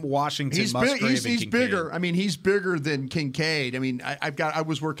seen him, Washington, Musgrave, He's and Kincaid. bigger. I mean, he's bigger than Kincaid. I mean, I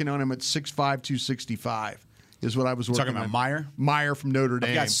was working on him at 6'5", 265 is what I was working Talking about on. Meyer? Meyer from Notre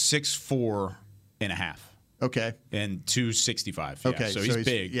Dame. I've got 6'4" and a half. Okay. And 265. Yeah. Okay. So he's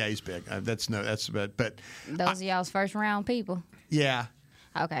big. Yeah, he's big. That's but Those are y'all's first round people. yeah.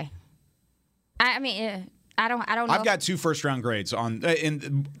 Okay. I mean, I don't know. I've got 2 first-round grades on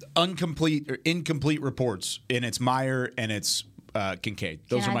in incomplete reports, and it's Meyer and it's Kincaid.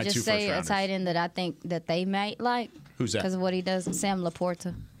 Those are my 2 just say a first-rounders. tight end that I think that they might like? Who's that? Because of what he does, Sam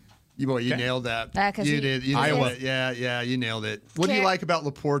Laporta. You nailed that. 'Cause you he- did. You Iowa. nailed it. Yeah, you nailed it. What do you like about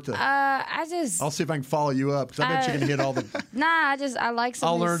Laporta? I'll see if I can follow you up because I bet you can hit all the. I like some.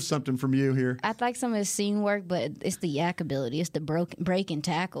 I'll of learn his, something from you here. I like some of his seam work, but it's the yak ability. It's the breaking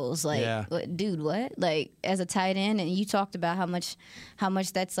tackles. Like, Yeah. dude, what? Like, as a tight end, and you talked about how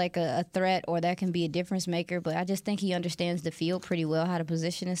much that's like a threat or that can be a difference maker. But I just think he understands the field pretty well, how to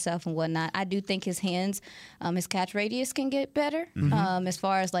position himself and whatnot. I do think his hands, his catch radius can get better as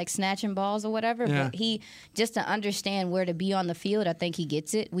far as like snatching balls or whatever. Yeah. But he just to understand where to be on the field, I think he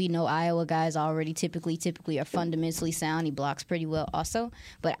gets it. We know Iowa guys already typically are fundamentally sound. He blocks pretty well also.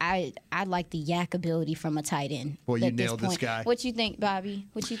 But I like the yak ability from a tight end. Well, you at nailed this point. guy. What you think, Bobby?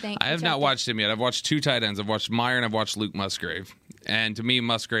 What you think? I have not watched him yet. I've watched 2 tight ends. I've watched Meyer and I've watched Luke Musgrave. And to me,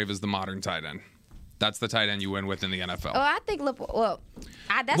 Musgrave is the modern tight end. That's the tight end you win with in the NFL. Oh, I think that's Look,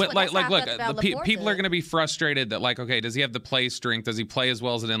 how I felt about Laporta. people are going to be frustrated that, like, okay, does he have the play strength? Does he play as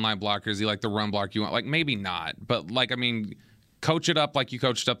well as an inline blocker? Is he like the run block you want? Like, maybe not. But, like, I mean, coach it up like you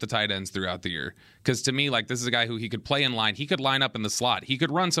coached up the tight ends throughout the year. Because to me, like, this is a guy who he could play in line. He could line up in the slot. He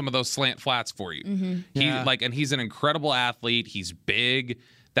could run some of those slant flats for you. And he's an incredible athlete. He's big.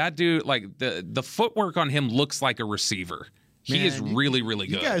 That dude, like, the footwork on him looks like a receiver. He is really, really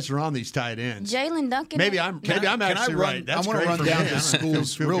good. You guys are on these tight ends. Jalen Duncan. Maybe I'm actually right. That's I want to run down the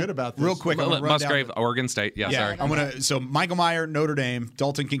schools feel good about this. real quick. Musgrave, Oregon State. Yeah, sorry. I'm gonna. So Michael Meyer, Notre Dame,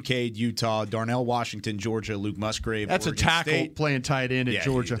 Dalton Kincaid, Utah, Darnell Washington, Georgia, Luke Musgrave. That's Oregon a tackle State. playing tight end at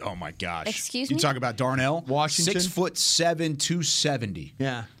Georgia. Oh my gosh! Excuse you me? talk about Darnell Washington? 6'7", 270.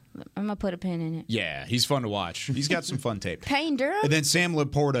 Yeah. I'm gonna put a pin in it. Yeah, he's fun to watch. He's got some fun tape. Payne Durham. And then Sam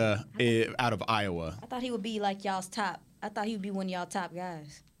Laporta out of Iowa. I thought he would be like y'all's top. I thought he would be one of y'all top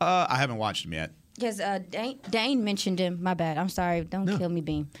guys. I haven't watched him yet. Because Dane mentioned him. My bad. I'm sorry. Don't kill me,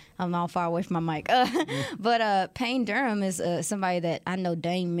 Beam. I'm all far away from my mic. But Payne Durham is somebody that I know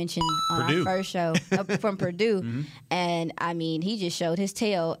Dane mentioned on Purdue. our first show from Purdue. And, I mean, he just showed his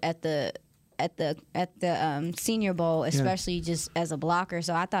tail at the Senior Bowl, especially just as a blocker.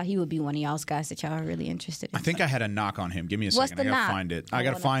 So I thought he would be one of y'all's guys that y'all are really interested in. I think I had a knock on him. Give me a What's second. the I gotta knock? find it. I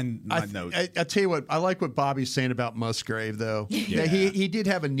gotta find my note. I tell you what, I like what Bobby's saying about Musgrave, though. Yeah. He did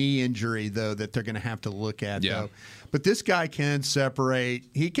have a knee injury, though, that they're going to have to look at, Yeah. though. But this guy can separate.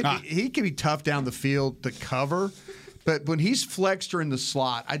 He can be tough down the field to cover. But when he's flexed or in the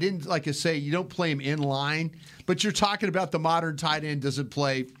slot, I didn't, like I say, you don't play him in line. But you're talking about the modern tight end doesn't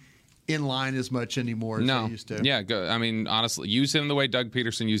play in line as much anymore as they used to. Yeah, I mean, honestly, use him the way Doug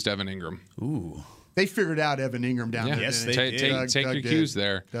Peterson used Evan Ingram. Ooh. They figured out Evan Ingram down there. Yes, didn't they did. Take your cues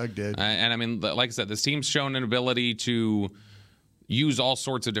there. Doug did. And I mean, like I said, this team's shown an ability to use all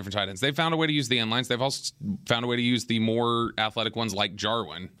sorts of different tight ends. They've found a way to use the inlines. They've also found a way to use the more athletic ones like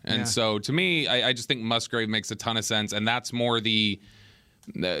Jarwin. And so to me, I just think Musgrave makes a ton of sense. And that's more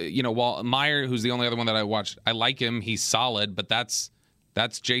while Meyer, who's the only other one that I watched, I like him. He's solid, but that's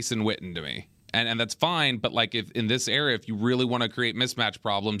Jason Witten to me. And that's fine, but like if in this era, if you really want to create mismatch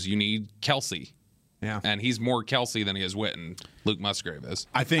problems, you need Kelsey. Yeah. And he's more Kelsey than he is Witten. Luke Musgrave is.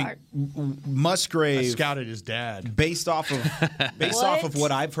 I think I Musgrave, scouted his dad. based off of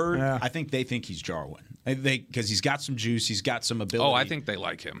what I've heard, Yeah. I think they think he's Jarwin. Because he's got some juice, he's got some ability. Oh, I think they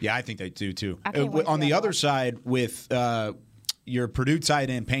like him. Yeah, I think they do too. I can't wait On for the that other watch. side, with your Purdue tight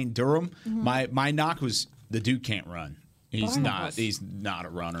end Payne Durham, my knock was the dude can't run. He's not a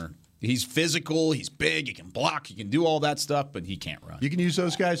runner. He's physical. He's big. He can block. He can do all that stuff, but he can't run. You can use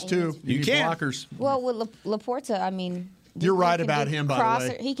those guys, too. You use can. blockers. Well, with Laporta, I mean, You're right he can about do him, by the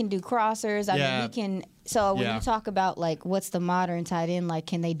way. He can do crossers. I Yeah. mean, So when you talk about, like, what's the modern tight end, like,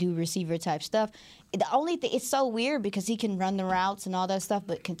 can they do receiver-type stuff? The only thing, it's so weird because he can run the routes and all that stuff,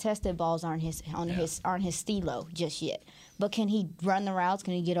 but contested balls aren't his stilo just yet. But can he run the routes?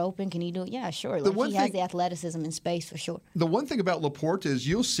 Can he get open? Can he do it? Yeah, sure. He has the athleticism and space for sure. The one thing about Laporte is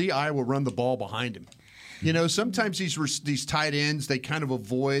you'll see Iowa run the ball behind him. You know, sometimes these tight ends, they kind of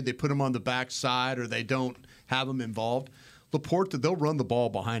avoid, they put them on the backside or they don't have them involved. Laporte, they'll run the ball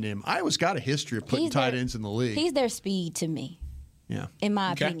behind him. Iowa's got a history of putting tight ends in the league. He's their speed to me. Yeah. In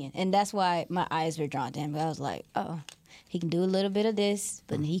my opinion. And that's why my eyes were drawn to him. But I was like, he can do a little bit of this,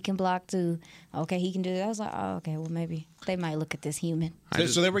 but he can block too. Okay, he can do that. I was like, oh, okay, well, maybe they might look at this human.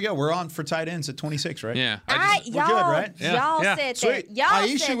 So there we go. We're on for tight ends at 26, right? Yeah. We're good, right? Y'all said Sweet. that. Y'all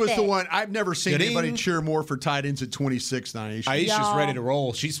Aisha said was that. the one. I've never seen anybody cheer more for tight ends at 26 than Aisha. Aisha's ready to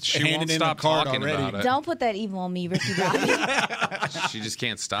roll. She won't handed in stop the card talking already. about it. Don't put that evil on me, Ricky Bobby. She just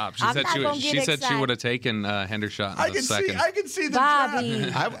can't stop. She I'm said not gonna she get said she excited. would have taken Hendershot in a second. I can see the Bobby.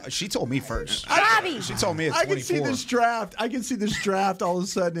 draft. She told me first. Bobby. She told me at 24. I can see this draft. All of a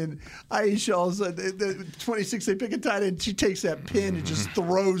sudden, and Aisha all of a sudden, the 26, they pick a tight end. She takes that pin and just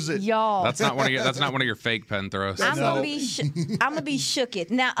throws it. Y'all. That's not one of your fake pen throws. I'm gonna be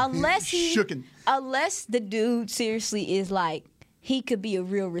shooketh. Now, unless the dude seriously is like, he could be a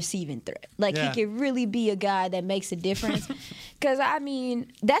real receiving threat. Like, he could really be a guy that makes a difference. Because, I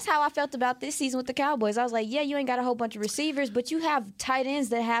mean, that's how I felt about this season with the Cowboys. I was like, yeah, you ain't got a whole bunch of receivers, but you have tight ends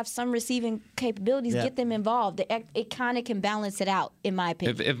that have some receiving capabilities. Get them involved. It kind of can balance it out, in my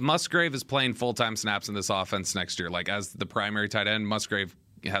opinion. If Musgrave is playing full-time snaps in this offense next year, like as the primary tight end, Musgrave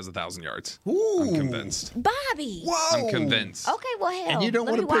has 1,000 yards. Ooh. I'm convinced. Bobby. Whoa. I'm convinced. Okay, well, hell. And you don't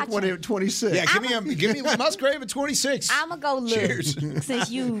want to pick one at 26. Yeah, give me Musgrave at 26. I'm going to go look. Cheers.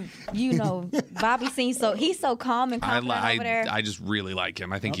 Since you know, Bobby seems he's so calm and confident over there. I just really like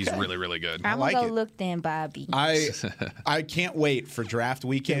him. I think he's really, really good. I'm going to go look then, Bobby. I can't wait for draft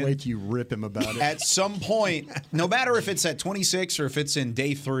weekend. Can't wait till you rip him about it. At some point, no matter if it's at 26 or if it's in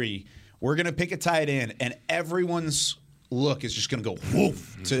day 3, we're going to pick a tight end, and everyone's look is just going to go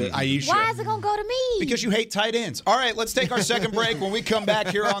woof to Aisha. Why is it going to go to me? Because you hate tight ends. All right, let's take our second break. When we come back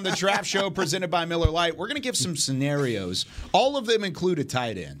here on the Draft Show presented by Miller Lite, we're going to give some scenarios. All of them include a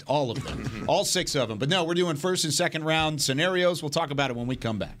tight end. All of them. All 6 of them. But no, we're doing first and second round scenarios. We'll talk about it when we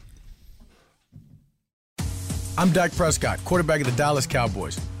come back. I'm Dak Prescott, quarterback of the Dallas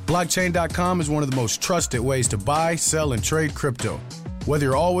Cowboys. Blockchain.com is one of the most trusted ways to buy, sell, and trade crypto. Whether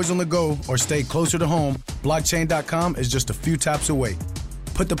you're always on the go or stay closer to home, Blockchain.com is just a few taps away.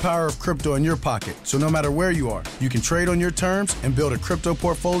 Put the power of crypto in your pocket, so no matter where you are, you can trade on your terms and build a crypto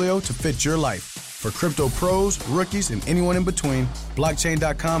portfolio to fit your life. For crypto pros, rookies, and anyone in between,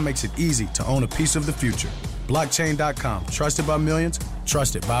 Blockchain.com makes it easy to own a piece of the future. Blockchain.com, trusted by millions,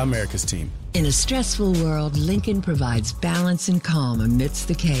 trusted by America's team. In a stressful world, Lincoln provides balance and calm amidst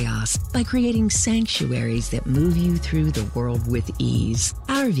the chaos by creating sanctuaries that move you through the world with ease.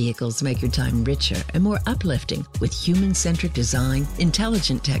 Our vehicles make your time richer and more uplifting with human-centric design,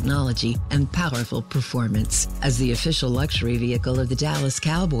 intelligent technology, and powerful performance. As the official luxury vehicle of the Dallas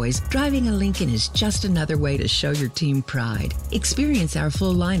Cowboys, driving a Lincoln is just another way to show your team pride. Experience our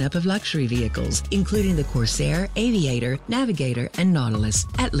full lineup of luxury vehicles, including the Corsair, Aviator, Navigator, and Nautilus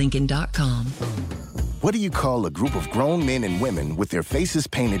at Lincoln.com. What do you call a group of grown men and women with their faces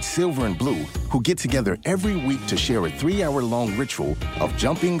painted silver and blue who get together every week to share a 3-hour-long ritual of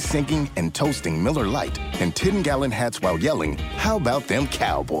jumping, sinking, and toasting Miller Lite in 10-gallon hats while yelling, "How about them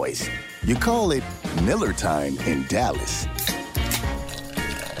Cowboys?" You call it Miller Time in Dallas.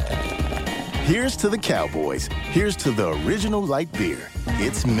 Here's to the Cowboys. Here's to the original light beer.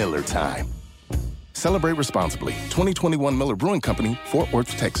 It's Miller Time. Celebrate responsibly. 2021 Miller Brewing Company, Fort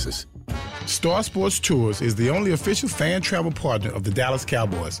Worth, Texas. Star Sports Tours is the only official fan travel partner of the Dallas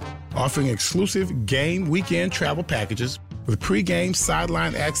Cowboys, offering exclusive game weekend travel packages with pre-game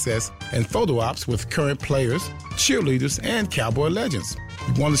sideline access and photo ops with current players, cheerleaders, and Cowboy legends.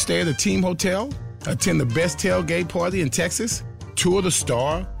 You want to stay at a team hotel, attend the best tailgate party in Texas, tour the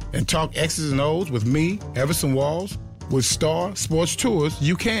Star, and talk X's and O's with me, Everson Walls? With Star Sports Tours,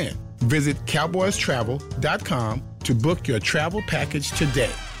 you can. Visit cowboystravel.com to book your travel package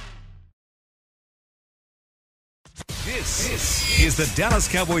today. This is the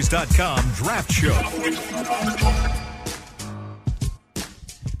DallasCowboys.com Draft Show.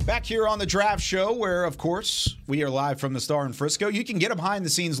 Back here on the Draft Show, where, of course, we are live from the Star in Frisco. You can get a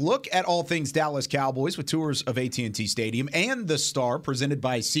behind-the-scenes look at all things Dallas Cowboys with tours of AT&T Stadium and the Star, presented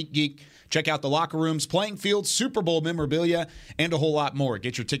by SeatGeek. Check out the locker rooms, playing fields, Super Bowl memorabilia, and a whole lot more.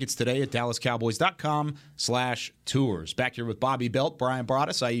 Get your tickets today at dallascowboys.com/tours. Back here with Bobby Belt, Brian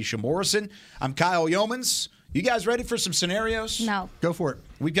Broaddus, Aisha Morrison. I'm Kyle Yeomans. You guys ready for some scenarios? No. Go for it.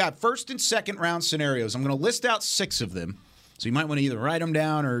 We've got first and second round scenarios. I'm going to list out 6 of them. So you might want to either write them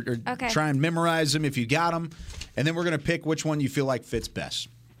down or try and memorize them if you got them. And then we're going to pick which one you feel like fits best.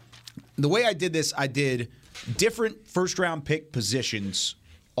 The way I did this, I did different first-round pick positions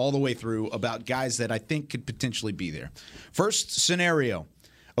all the way through about guys that I think could potentially be there. First scenario,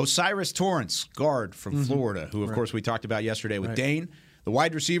 Osiris Torrance, guard from Florida, who, of course, we talked about yesterday with Dane. The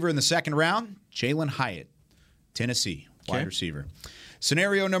wide receiver in the second round, Jalen Hyatt, Tennessee, wide receiver.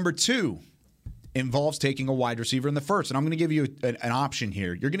 Scenario number 2 involves taking a wide receiver in the first. And I'm going to give you an option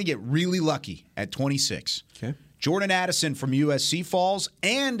here. You're going to get really lucky at 26. Okay. Jordan Addison from USC falls,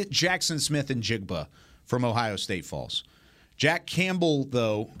 and Jackson Smith-Njigba from Ohio State falls. Jack Campbell,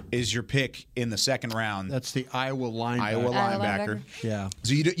 though, is your pick in the second round. That's the Iowa linebacker. Iowa linebacker. Yeah.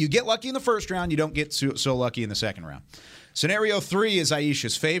 So you get lucky in the first round. You don't get so lucky in the second round. Scenario 3 is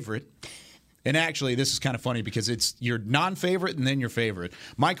Aisha's favorite. And actually, this is kind of funny because it's your non-favorite and then your favorite.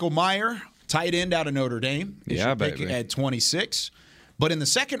 Michael Mayer, tight end out of Notre Dame, is your pick at 26. But in the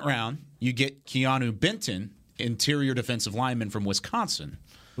second round, you get Keanu Benton, interior defensive lineman from Wisconsin,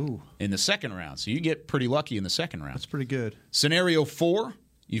 in the second round. So you get pretty lucky in the second round. That's pretty good. Scenario 4,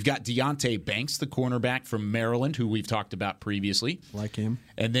 you've got Deonte Banks, the cornerback from Maryland, who we've talked about previously. Like him.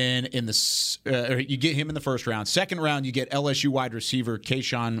 And then you get him in the first round. Second round, you get LSU wide receiver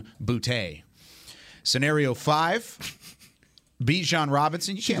Keyshawn Boutte. Scenario 5, Bijan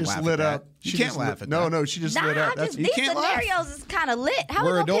Robinson. You can't laugh at that. You can't laugh at that. No, she just lit up. These scenarios is kind of lit. How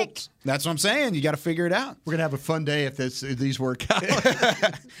We're we gonna adults. That's what I'm saying. You got to figure it out. We're going to have a fun day if these work out.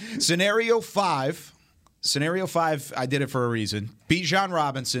 Scenario 5, I did it for a reason. Bijan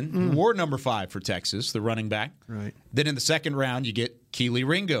Robinson, who wore number 5 for Texas, the running back. Right. Then in the second round, you get Keely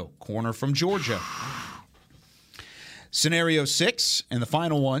Ringo, corner from Georgia. Scenario 6, and the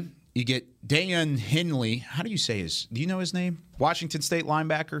final one, you get Dayan Henley. How do you say do you know his name? Washington State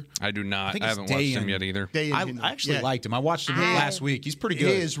linebacker? I do not. I haven't watched him yet either. I actually liked him. I watched him last week. He's pretty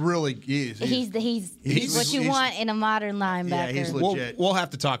good. He is really. He's what you want in a modern linebacker. Yeah, he's legit. We'll have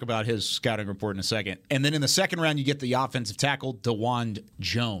to talk about his scouting report in a second. And then in the second round, you get the offensive tackle, DeWand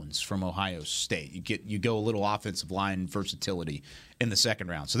Jones from Ohio State. You go a little offensive line versatility in the second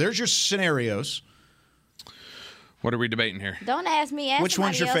round. So there's your scenarios. What are we debating here? Don't ask me. Ask which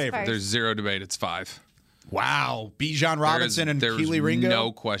one's your favorite? First. There's zero debate. It's 5. Wow. Bijan Robinson and Keely Ringo?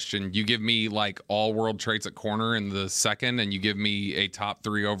 No question. You give me like all world traits at corner in the second, and you give me a top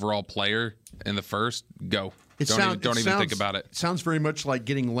 3 overall player in the first, go. Don't even think about it. Sounds very much like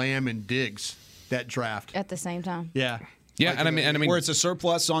getting Lamb and Diggs, that draft. At the same time. Yeah. Yeah, and I mean, where it's a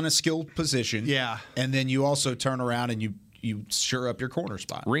surplus on a skilled position. Yeah. And then you also turn around and you sure up your corner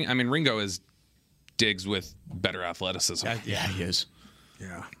spot. Ringo is Diggs with better athleticism. Yeah, he is.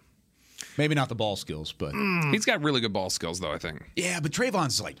 Yeah. Maybe not the ball skills, but he's got really good ball skills, though, I think. Yeah, but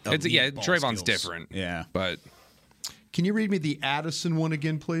Trayvon's like Trayvon's skills. different. Yeah, but can you read me the Addison one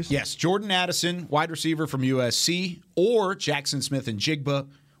again, please? Yes, Jordan Addison, wide receiver from USC, or Jackson Smith-Njigba,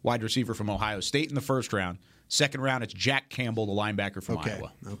 wide receiver from Ohio State in the first round. Second round, it's Jack Campbell, the linebacker from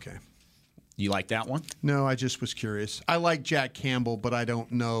Iowa. Okay. You like that one? No, I just was curious. I like Jack Campbell, but I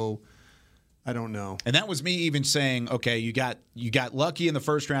don't know. And that was me even saying, okay, you got lucky in the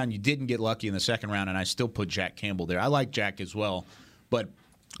first round, you didn't get lucky in the second round, and I still put Jack Campbell there. I like Jack as well, but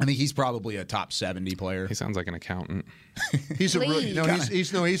I think he's probably a top 70 player. He sounds like an accountant. He's a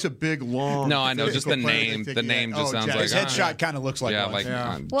big long. No, I know, just the name. The name just sounds like his headshot kind of looks like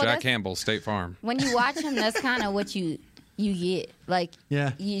one. Jack Campbell, State Farm. When you watch him, that's kind of what you get. Like,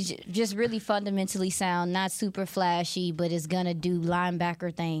 you just really fundamentally sound, not super flashy, but is going to do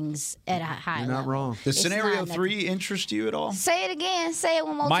linebacker things at a high level. You're not wrong. Does scenario 3 interest you at all? Say it again. Say it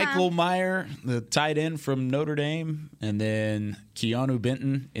one more time. Michael Mayer, the tight end from Notre Dame, and then Keanu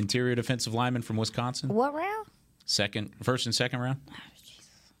Benton, interior defensive lineman from Wisconsin. What round? First and second round. Oh, Jesus.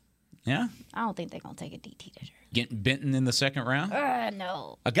 Yeah? I don't think they're going to take a DT this year. Getting Benton in the second round?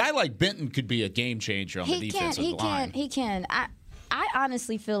 No. A guy like Benton could be a game changer on the defensive line. He can. I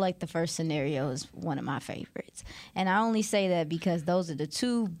honestly feel like the first scenario is one of my favorites. And I only say that because those are the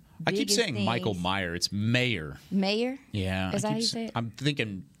two biggest I keep saying things. Michael Mayer. It's Mayer. Mayer? Yeah. Is that how you say it? I'm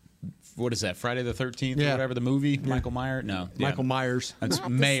thinking, what is that, Friday the 13th Yeah. or whatever, the movie? Yeah. Michael Mayer? No. Michael Myers. That's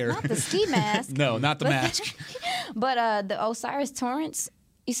not Mayer. not the ski mask. No, not the mask. But the Osiris Torrance,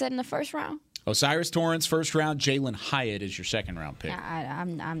 You said in the first round? Osiris Torrance, first round. Jalen Hyatt is your second round pick.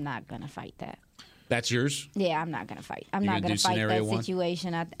 I'm not going to fight that. That's yours? Yeah, I'm not going to fight. I'm not going to fight that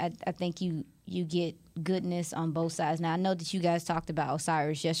situation. I think you get goodness on both sides. Now, I know that you guys talked about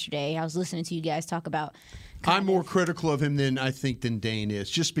Osiris yesterday. I was listening to you guys talk about. I'm more critical of him than Dane is,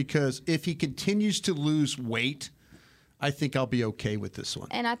 just because if he continues to lose weight, I think I'll be okay with this one.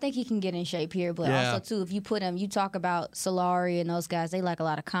 And I think he can get in shape here, but also, too, if you put him, you talk about Solari and those guys, they like a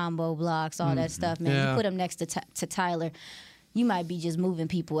lot of combo blocks, all that stuff, man. Yeah. You put him next to Tyler, you might be just moving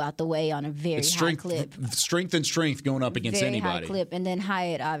people out the way on a very high clip. Strength and strength going up against very anybody. High clip. And then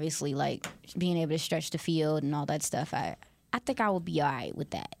Hyatt, obviously, like being able to stretch the field and all that stuff. I think I will be all right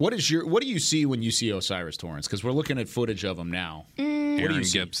with that. What do you see when you see Osiris Torrance? Because we're looking at footage of him now. Aaron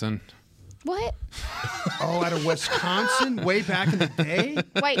Gibson. What? Oh, out of Wisconsin, way back in the day.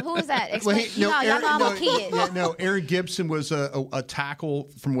 Wait, who is that? Explain. Y'all know I'm a kid. Aaron Gibson was a tackle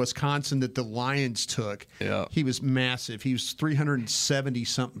from Wisconsin that the Lions took. Yeah, he was massive. He was 370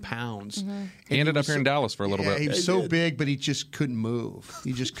 something pounds. Mm-hmm. He ended up here in Dallas for a little bit. He was so big, but he just couldn't move.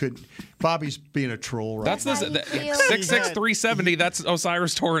 He just couldn't. Bobby's being a troll, right? That's 6'6", 370. That's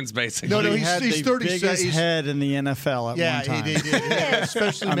Osiris Torrance, basically. No, he's the 30. biggest head in the NFL at one time. He did. Yeah,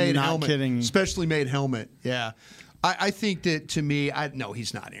 especially made helmet. Kidding. Especially made helmet. Yeah, I think that to me, no,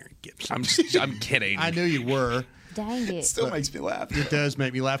 he's not Aaron Gibson. I'm kidding. I knew you were. Dang it! Still makes me laugh. It does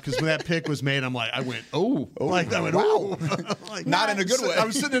make me laugh because when that pick was made, I went, oh, wow, like, not in a good way. I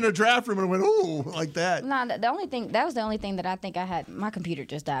was sitting in a draft room and I went, oh, like that. No, that was the only thing that I think I had. My computer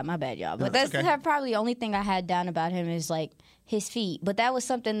just died. My bad, y'all. But that's okay. Probably the only thing I had down about him is like his feet. But that was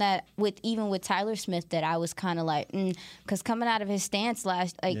something that even with Tyler Smith that I was kind of like, because coming out of his stance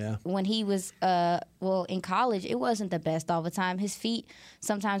when he was in college, it wasn't the best all the time. His feet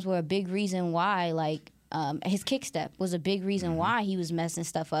sometimes were a big reason why his kick step was a big reason why he was messing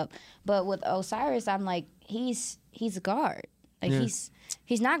stuff up. But with Osiris, I'm like, he's a guard. Like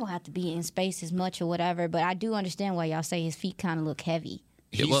he's not gonna have to be in space as much or whatever. But I do understand why y'all say his feet kind of look heavy.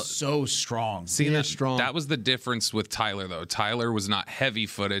 He's so strong. See, strong. That was the difference with Tyler, though. Tyler was not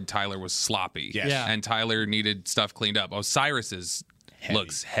heavy-footed. Tyler was sloppy. Yes. Yeah. And Tyler needed stuff cleaned up. Osiris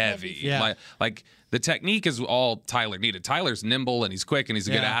looks heavy. Yeah. Like the technique is all Tyler needed. Tyler's nimble and he's quick and he's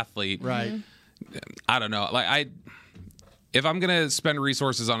a good athlete. Right. I don't know. If I'm going to spend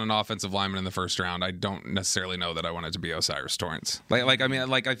resources on an offensive lineman in the first round, I don't necessarily know that I want it to be Osiris Torrance.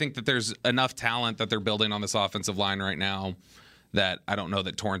 I think that there's enough talent that they're building on this offensive line right now that I don't know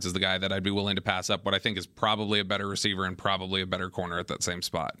that Torrance is the guy that I'd be willing to pass up what I think is probably a better receiver and probably a better corner at that same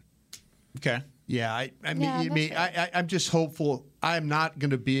spot. Okay. Yeah, I'm just hopeful. I'm not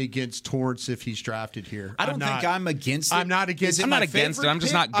going to be against Torrance if he's drafted here. I don't think I'm against it. I'm not against it. I'm not against it. I'm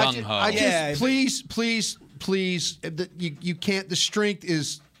just not gung-ho. Please, you can't. The strength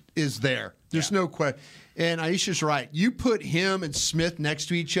is there. There's no question. And Aisha's right. You put him and Smith next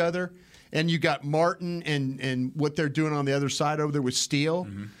to each other, and you got Martin and what they're doing on the other side over there with Steele.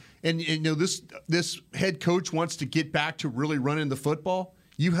 Mm-hmm. And this head coach wants to get back to really running the football.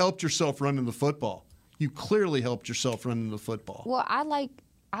 You helped yourself running the football. You clearly helped yourself running the football. Well, I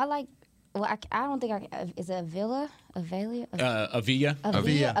don't think is it Avila? Avila,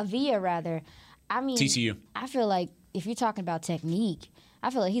 rather. I mean, TCU. I feel like if you're talking about technique, I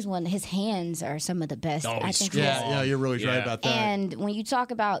feel like his hands are some of the best. Oh, I think. Yeah, you're really right about that. And when you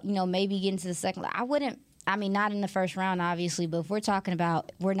talk about, maybe getting to the second, not in the first round, obviously, but if we're talking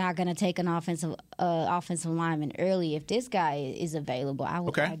about we're not going to take an offensive lineman early, if this guy is available,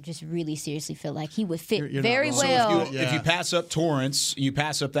 I just really seriously feel like he would fit very well. So if you pass up Torrance, you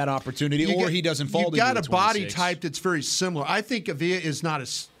pass up that opportunity, he doesn't fall to you. You've got a body type that's very similar. I think Avila is not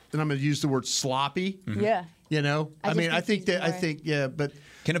as, and I'm going to use the word sloppy. Mm-hmm. Yeah. But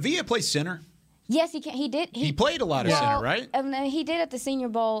can Avila play center? Yes, he can. He did. He played a lot of center, right? He did at the Senior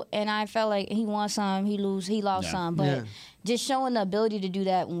Bowl, and I felt like he won some, he lost some. But just showing the ability to do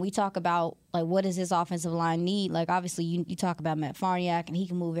that when we talk about, like, what does this offensive line need? Like, obviously, you talk about Matt Farniak, and he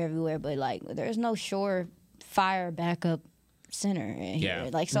can move everywhere, but, like, there's no surefire backup center here.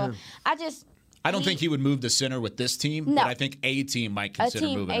 Like, so I don't think he would move the center with this team, but I think a team might consider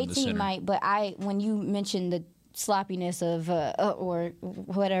moving him to center. A team might, but when you mentioned the sloppiness of or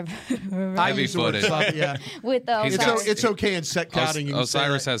whatever. Heavy footed. Yeah. With it's okay in set counting.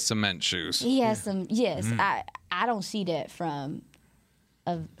 Osiris has cement shoes. He has some. Yes, I don't see that from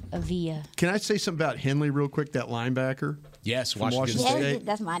Avila. Can I say something about Henley real quick? That linebacker. Yes, Washington State.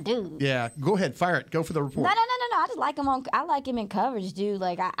 That's my dude. Yeah, go ahead, fire it. Go for the report. No. know. I just like him I like him in coverage, dude.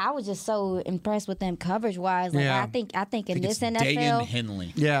 Like I was just so impressed with them coverage wise. Like I think in this NFL, Dayan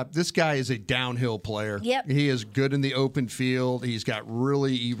Henley. Yeah, this guy is a downhill player. Yep. He is good in the open field.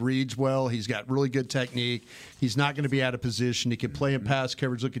 He reads well. He's got really good technique. He's not going to be out of position. He can play in pass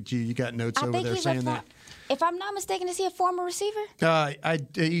coverage. Look at you. You got notes over there saying that. If I'm not mistaken, is he a former receiver? He's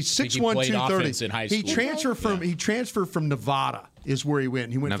 6'1", 230. In high school. He transferred from Nevada. Is where he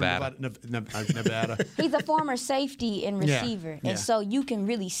went. He went Nevada. from Nevada. He's a former safety and receiver, and so you can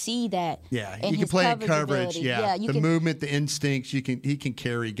really see that. Yeah, in he can his play in coverage. coverage. Yeah, the movement, the instincts. He can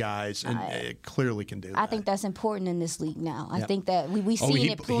carry guys, and clearly can do that. I think that's important in this league now. I think that we've seen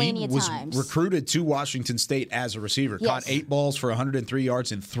it plenty of times. He was recruited to Washington State as a receiver. Yes. Caught 8 balls for 103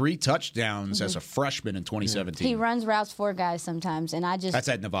 yards and 3 touchdowns as a freshman in 2017. He runs routes for guys sometimes, and that's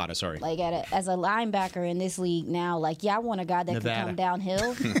at Nevada. Sorry, like as a linebacker in this league now. Like, I want a guy that can come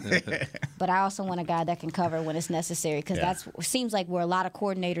downhill. But I also want a guy that can cover when it's necessary, because that's seems like where a lot of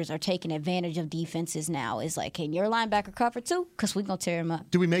coordinators are taking advantage of defenses now. Is like, can your linebacker cover too? Because we're going to tear him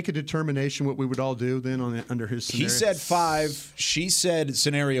up. Do we make a determination what we would all do then under his scenario? He said 5. She said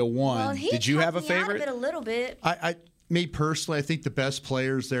scenario 1. Well, Did you have a favorite? Out of it a little bit. Me personally, I think the best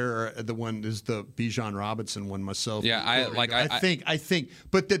players there are the one is the Bijan Robinson one myself. Yeah, I think,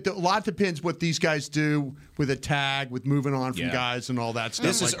 but a lot depends what these guys do with a tag, with moving on from guys and all that stuff.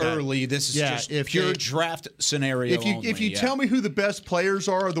 This is early. This is just pure draft scenario. If you tell me who the best players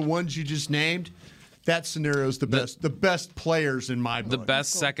are, the ones you just named, that scenario is the best. The best players in my book. The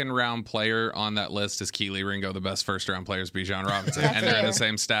best second-round player on that list is Keely Ringo. The best first-round player is Bijan Robinson, and they're in the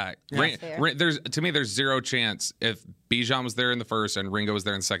same stack. There's zero chance if Bijan was there in the first and Ringo was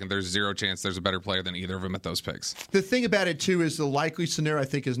there in the second. There's zero chance there's a better player than either of them at those picks. The thing about it too is the likely scenario I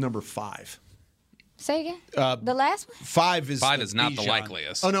think is number 5. Say again. The last one. 5 is not Bijan. the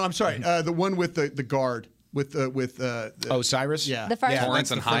likeliest. Oh no, I'm sorry. The one with the guard. With Cyrus? Yeah. The first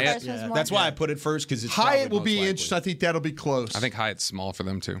Torrance and Hyatt. That's why I put it first, because Hyatt will be interesting. I think that'll be close. I think Hyatt's small for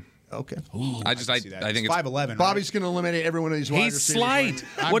them too. Okay. I think it's 5'11". Bobby's going to eliminate every one of these wide He's receivers.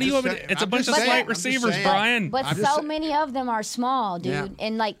 slight. What do you have? It's a bunch of slight receivers, Brian. But so many of them are small, dude.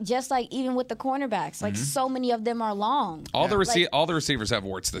 And just like even with the cornerbacks, like so many of them are long. All the receivers have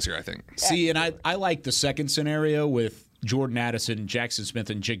warts this year, I think. See, and I like the second scenario with Jordan Addison, Jackson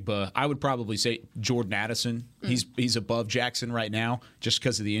Smith, and Jigba. I would probably say Jordan Addison. He's above Jackson right now just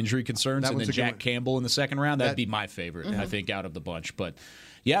because of the injury concerns. And then Jack Campbell in the second round. That'd be my favorite, I think, out of the bunch. But,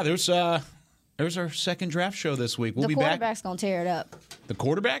 yeah, there's our second draft show this week. We'll be back. The quarterback's going to tear it up. The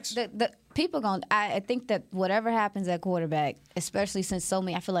quarterbacks? The people going to – I think that whatever happens at quarterback, especially since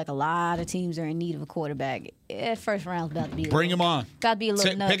I feel like a lot of teams are in need of a quarterback, first round's about to be – Bring them on. Got to be a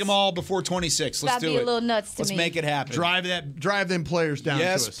little nuts. Pick them all before 26. Let's do it. Got to be a little nuts to me. Let's make it happen. Drive them players down to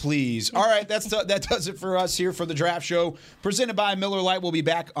us. Yes, please. All right, that does it for us here for the draft show. Presented by Miller Lite. We'll be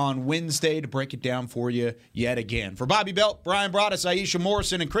back on Wednesday to break it down for you yet again. For Bobby Belt, Brian Broaddus, Aisha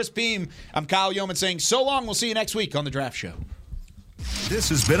Morrison, and Chris Beam, I'm Kyle Yeoman saying so long. We'll see you next week on the draft show. This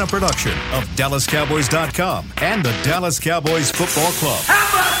has been a production of DallasCowboys.com and the Dallas Cowboys Football Club. How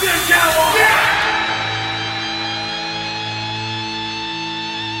about this, Cowboys? Yeah!